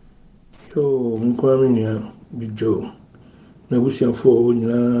 Yo, Quaminia, Big Joe. Nebusian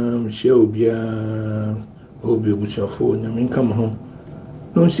phone, shall be a hobby with your phone. I mean, come home.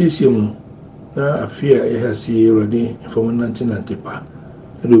 No see him. Now I fear I have seen already from 1990.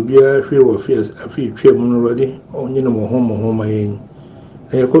 It will be a fear of fears. I feel chairman already. Only no more home. I ain't.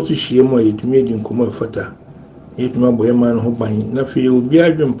 I got to see him. It made him come up fatter. Yet my boy man who by nothing will be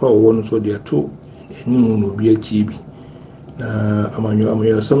a jump power one so there too. And no one will be a TB. I'm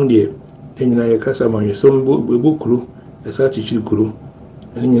your someday. Then I cast among your some book crew, a such crew.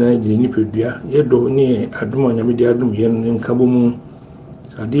 And then I didn't put there. Yet don't near Admon Yamidiadum Yen and Kabumu.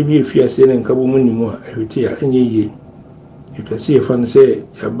 I did be a fear saying and Kabumu more every tear any year. You can see a fan say,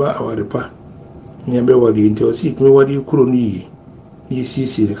 Yaba our repa. Near Bewady until see me what you couldn't ye. Ye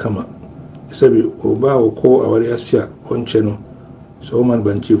see the come up. Sabi Oba or call our Asia on channel. So man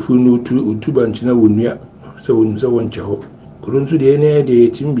banchi funu two banchina would near so one chaho. Couldn't see the any day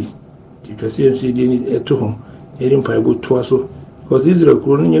timbi. You can see the to home. Heading pipe twice. Because Israel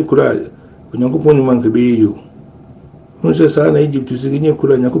couldn't you cry when you go man could be you. Who says I Egypt to see you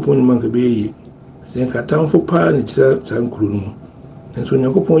could and Yakupon man could be you. Then cut down for pan, it's a San Cruno. And so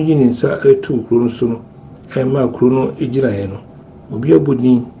Yakupon yin in Sa 2 Cruno, and my Cruno Ejirano. Will be a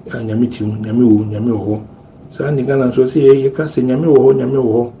budney and Yamitim, Yamu, Sandy Galan so say you can say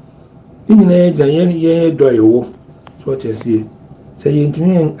Yamu. In age and yen dry war. What I say. Say to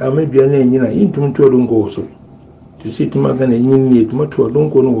me, I may be a name into don't go so. To see to Magan and yin to Matua don't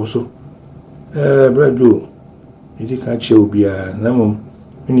go no so. Brad Joe, you can't show be a namum.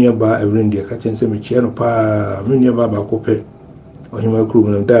 Nearby every India catching some chiano pa, nearby Bacope, or him a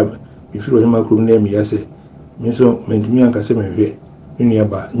crew and dab. If you him a crew name, yes, Miso meant me and Cassam here.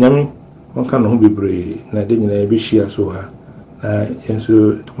 Nearby, Yammy, one can be brave, na didn't I be she so her. And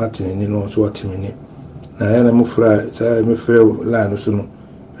so Martin and no so at me. Now I am afraid, so I may fail land or so.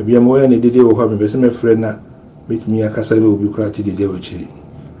 Maybe I'm more than a day or having best my friend now. With me a Cassam will be crafty the day with chili.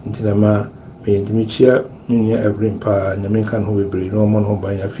 Until ma may me cheer. Near every pa, Yaminkan who will bring no one home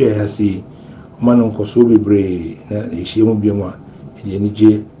by a fear has he. Man on Kosobi bray, that she won't be one. He didn't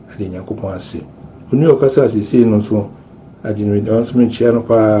jail at the Yakupansi. Who knew Cassas is saying also, I didn't answer Chiano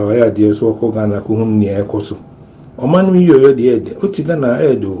pa, where dears walk Hogan like whom near Koso. O man, me, you're the head, Otigana,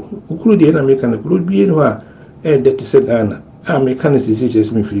 Edo, who could the American could be in her, Ed that is a gun. I mechanics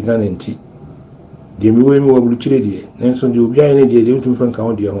is me free gun and tea. The way more blue chili, and so you'll be any day, they don't find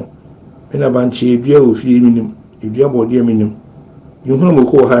county home. When a bunch of dear will feel minimum, if you are dear minimum. You know,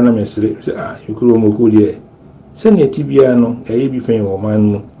 call Hannah Messer, you could almost go there. Send a Tibiano, a baby pain or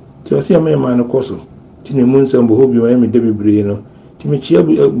man. Till see a man of Cosso. Timmy Moons and Bohobio and Debbie Breno. Timmy Chia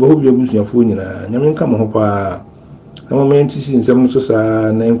Bohobio Bush and Funa, and I mean come hopa. I'm a man to see some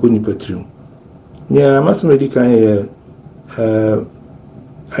Sosa name couldn't patrol. Yeah, Master Medica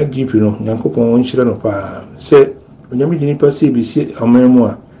I deep, you know, Yankopon one shilling of pa. Said, when you meet Nipper CBC or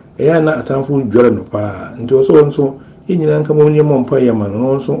memoir. Na atamfo dwara no pa nti so yenyina nka mo ne mompa yema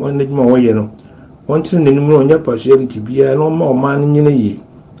no so onedwuma woye no wontre nanim no onya partiality bia no ma o man nyina yi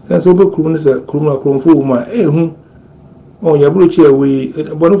kan so be krum ne sa krum akromfo mu a ehu o ya brochi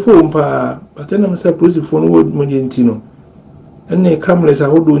awe bono fo mpa patena msa prosifo no wo mo je ntino enne kamle sa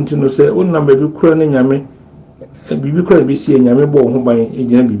hodo ntino se wonna ba bi kura ne nyame bibi kura bi si nyame bo ho ban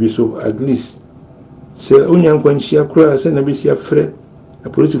egyina bibi so at least se onya nkwanhia kura se na bi si afre a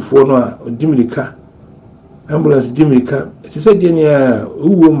police for no Dimilika ambulance Dimilika. It is said, Denia,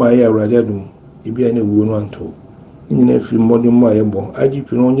 who my radiadum, if you any wound one to. In a few modern my bo, I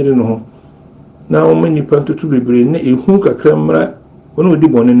deep no no. Now many panto to be brain, a hooka camera, one would be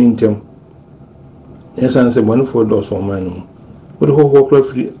born in tem. Yes, answer 1 4 doors for man. What a whole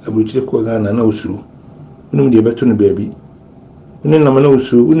free, a butcher cogan and no shoe. No, the better baby. ne nam na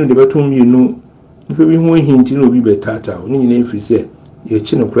usu unu de betom yinu nipa bi ho hinti na obi betata unu nyina efiri se ye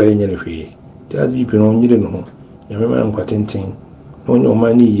chi no kura yenye ne hwe tazi bi pino nyire no ho nyame ma nkwatenten na onye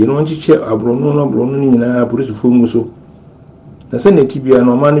omani yi no nchiche abro no nyina apolisi fo nguso na se ne tibia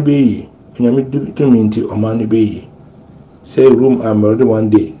no omani be yi nyame tumi nti omani be yi say room amrode one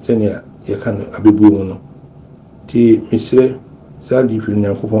day senia ye kan abebu mu no ti misre sadi fi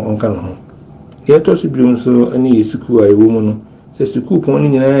nyankopon onka no ho ye to so biom so ani yesuku a ewo mu no se suku pon ni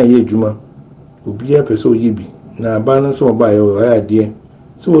nyina ye adwuma obi a pese oye bi na aba no so oba ye o ade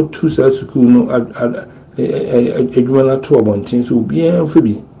so tu sa suku no adwuma na to obontin so obi a fa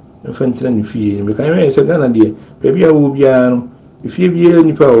bi fa ntina ne fie me kan ye se Ghana de bebi a wo bia no fie bia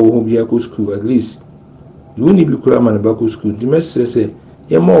nipa wo bia ko school at least you need be kura man back to school the message say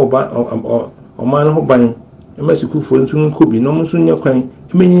ye mo oba o man ho ban e ma school fo ntu nko bi no mo so nya kwan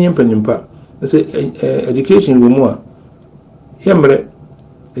e menye mpanimpa say education wo mu a ye mre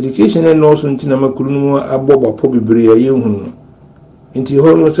education e no so ntina makuru no abobo po bibre ye hu nti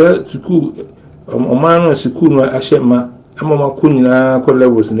ho no say school o man no school no ahye ma amama ko nyina ko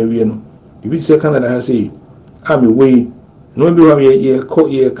levels na wie no ibi say Canada ha say am we no be wa ye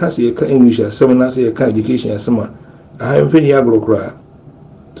ka English asem na say ka education asem a ha mfeni agrokra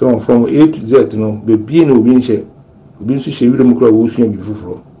so from A to Z no be bi na obi nche obi nso hye wiram kra wo sua bi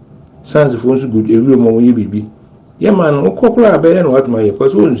fufuro sans fo nso good ewiro mo ye bibi ye man no kokra be na what my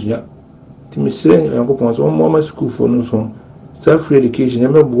because wo nsunya ti misre yankopon so mo ma school fo no so self education e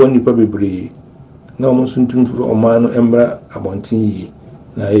me bo nipa bebre na mo so ntum fo o man no embra abontin yi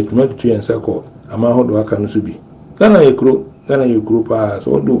na e tuma tu en sako ama ho do aka no so bi Ghana yekuro pa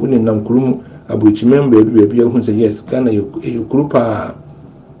so do uni nam kurum abuchi member bi ahun say yes Ghana yekuro pa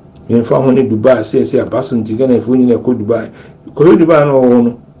me fa ho ni Dubai say abaso nti Ghana fo ni na ko Dubai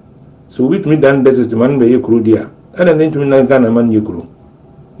no so with me dan desert man be yekuro dia ana ntumi na Ghana man yekuro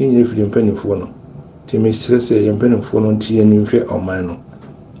ni fi mpani fo no ti me stress e mpani fo no nti ni mfe oman no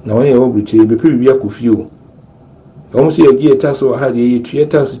na woni e obuchi be pe bibia kofi o o mo se ye gie taso ha de ye tue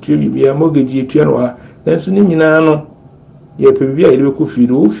taso tue bibia mortgage tue no ha nanso ni nyina no ye pebia ile ko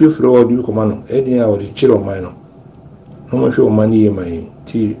fido fiofro odi ko mano edi a odi chiro man no no mo hwe o mani ye mai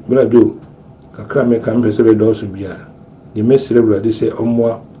ti brado kakra me kan pese be do so bia de mesre brado se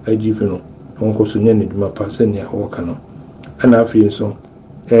omwa agifi no onko so nya ne duma pa se ne ho ka no ana afi so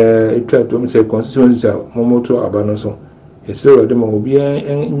etwa to me se constituency mo moto abano so esre brado ma obi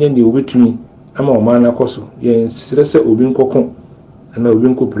nya ne obetumi ama o man akoso ye sire se obi nkoko ana obi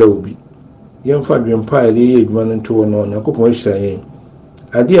nkopra obi yemfa dwempa ile ye adwuma no nto no Yakopon hyira yen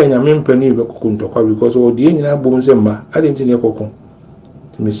ade a nyame mpani be kokko ntokwa because o de nyina bom se mma ade ntine kokko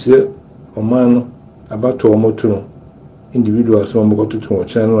timisire o man no abato o moto no individual so mo kototo o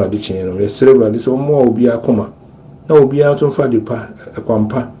chana no ade chin no yesire bra de so mo obi akoma na obi a to mfa de pa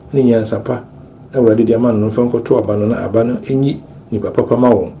ekwampa ni nyansa pa na wura de man no fa nkoto abano na abano enyi ni papa ma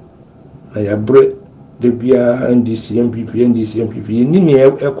wo na ya bre de bia NDC MPP ni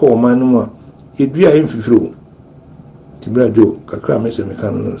ekọ o man no mu a edua emfifiro tibra jo kakra mese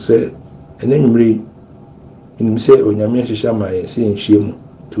meka no se ene nwumre nim se onyame hyehyɛ ma ye se nhyiemu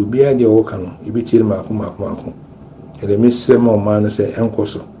to bia de o ka no ebetire maako ele mese ma o man no se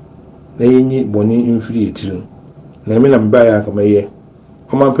enkoso na yenyi boni mfiri etiri na me na mba ya ka maye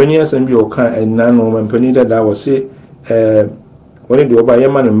o man pani asem bi o ka enna no man pani da wo se woni de oba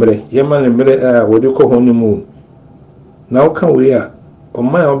yema ne mre wo de ko ho ni mu na o ka we a o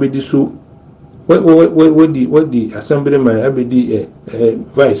man obedi so what the assemblyman abedi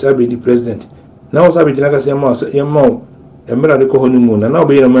vice abedi president now was abedi naga say ma emra de ko ho ni mu na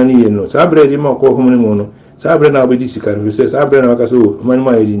obe yema mani ye no sa bre de ma ko ho ni mu no sa bre na obedi sika no say sa bre na ka so mani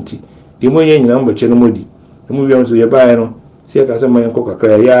ma ye nti de mo ye nyina mba che no modi mu wi am so ye ba no se ka say man ko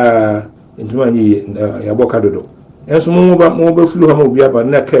kakra ya ntuma ni ya boka dodo enso mo ba fulu ha mo bi aba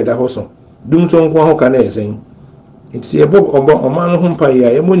na ka da ho so dum so nko ho ka na yesen nti ye bob o man ho mpa ya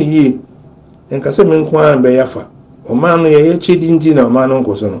ye mo ni yi enkase me nko an be yafa o man no ye chedi ndi na o man no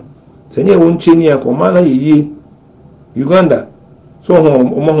nkoso no senye won cheni ya ko man na yi Uganda so ho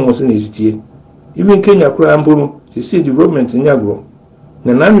o mo so na esitie even Kenya kura amburu se see development nyagro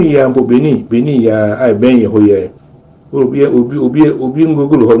na nami ya mbo beni ya ai ben ye ho ye obi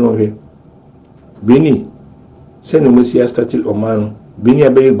ngogolo ho no he beni sene mo si started o man beni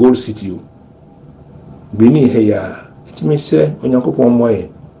abe gold city o beni he ya itimi se Onyankopon moye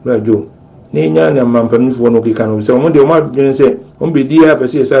rajo ni nya na mampanifo no ke kanu se o mo de o ma dwen se o be di ha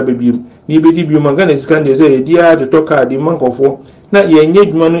pese sa be bi ni be di bi o manga na sika de se di ha to ka di mankofo na ye nye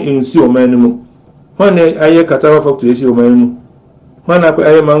dwuma no ensi o man mu hone aye katawa factory si o man mu hone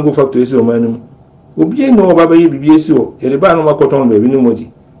aye mango factory si o man mu obi no baba ye bibie si o ye ba no makoton ba bi no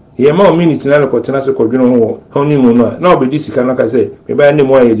moji ye ma o minute na ko tena se ko dwene ho ho ni mu no na obedi sika no ka se me ba ne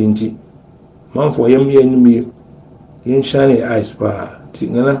mo aye di nti manfo yem ye nimi yen shine eyes pa ti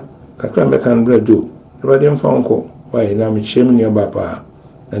ngana kakra me kan bra do ba dem fa onko wa ye na me chem ne ba pa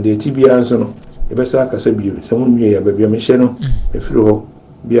na de ti bia nso no e be sa ka se bi se mu nwie ya ba bia me hye no e firi ho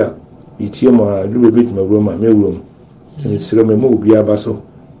bia itie ma du be bit ma roma me wom ti sire me mo obi aba so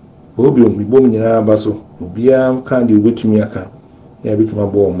obi mi bom nyina aba so obi am kan de obetumi aka ya bituma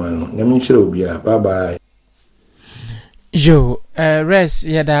bo man no nyame nhyira obi a bye bye Jo res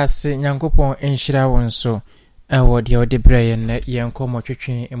yadase nyankopon enhyira won so ewo de ode breye na yenkomo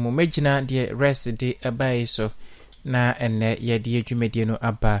twetwe emu magina de res de abai so na enne ye de adwumedie no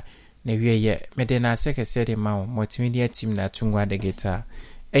aba na wieye mede na sekese de ma motimi de atim na tungwa de gita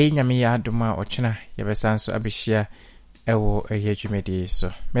eyi nyame ya adoma ochena yebesanso abehia ewo eye adwumedie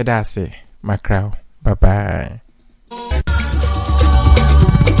so medase makrao bye bye.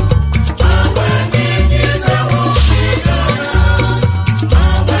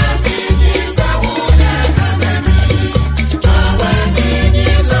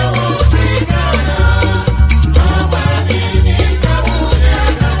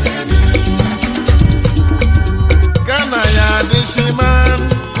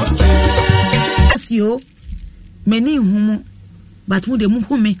 Asio meni humu but mu de mu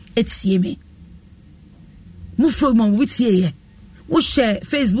hume etie me mu from with ye wo share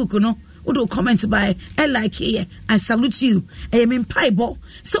Facebook no wo do comment by I like here I salute you I am in paibo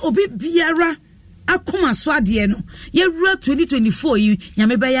so obi biara akoma so ade no ye wura 2024 yi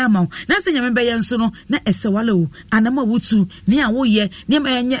nyame be ya ma na se nyame be ya nso no na esewale wo anama wotu ne a wo ye ne ma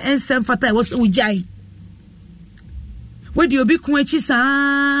enye ensem fata e wo so ujai wedi obi kun echi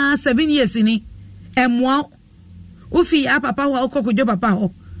sa 7 years ni emwa ufi a papa wa okokojo papa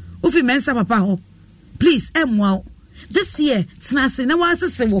ho ufi mensa papa ho please emwa this year tnase na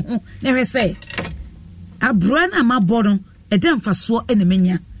wasese wo ho na hwe say abro na mabodo edem faso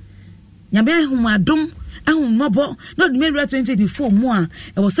enemenya nyame ahum adom ahum mobo no de mewura 2024 mu a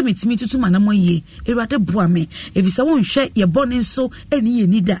e wo se metimi tutu manamo yie ewrade boa me efisa won hwe ye bone nso eni ye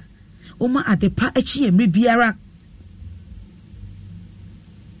nida oma adepa echi emre biara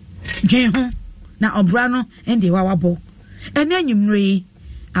Jehu na obrano ende wawabo ene anyumre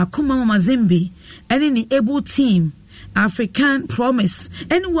akoma mama Zimbi ene ni able team African Promise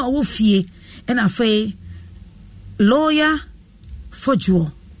ene wa wofie ene afa lawyer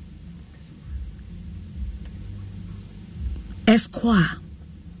Forjuor Esquire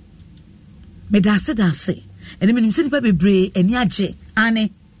medase dase ene menim se nipa bebre eni age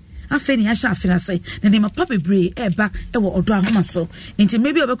ane afeni ya sha afina say na ne mapa bebre eba ewo odo ahoma so nti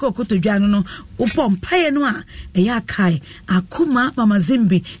maybe obeka okotodwa no upom paye no a eya kai akuma mama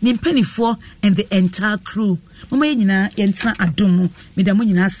Zimbi ni mpanifo and the entire crew mama ye nyina ye ntra adomu medamo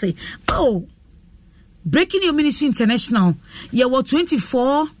nyina say oh breaking your ministry international ye were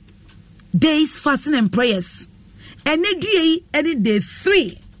 24 days fasting and prayers and any day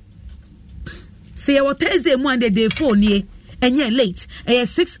 3 say ye were Thursday mo and day 4 nie enye late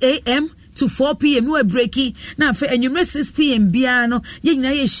 6 a.m. to 4 p.m. we breaking na fe enyumre 6 p.m. bia no ye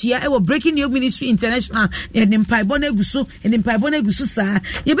nyina ye hia e wo breaking your ministry international and empire na gusu sa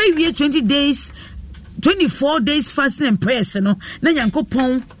ye be wie 24 days fasting and prayers no na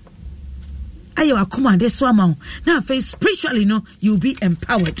yankopon aye wa command so amount na fe spiritually no you be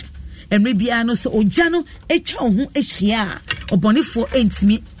empowered and maybe I know so ojano etwa ho ehia obonefo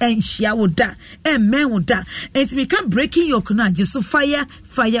entimi enhia woda emmen woda entimi can breaking yoke na just fire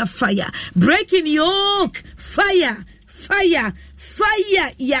breaking yoke fire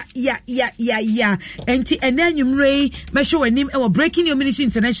ya enti enanyumre mesho wanim e breaking your ministry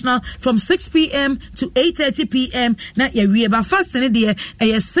international from 6 p.m. to 8:30 p.m. na ya wie ba fasting de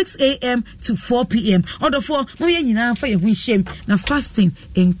 6 a.m. to 4 p.m. order for mo ye nyina fa ye hu hiem na fasting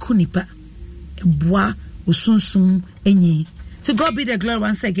enkunipa eboa osunsun enyi. To God be the glory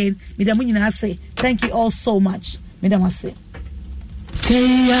once again. Madam nyina say thank you all so much. Madam say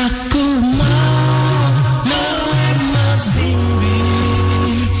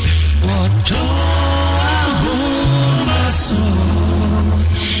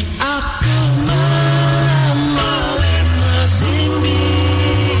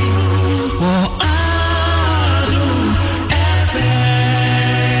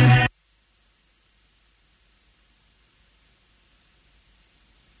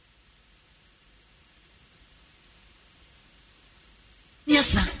Yes,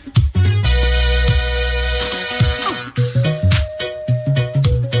 sir.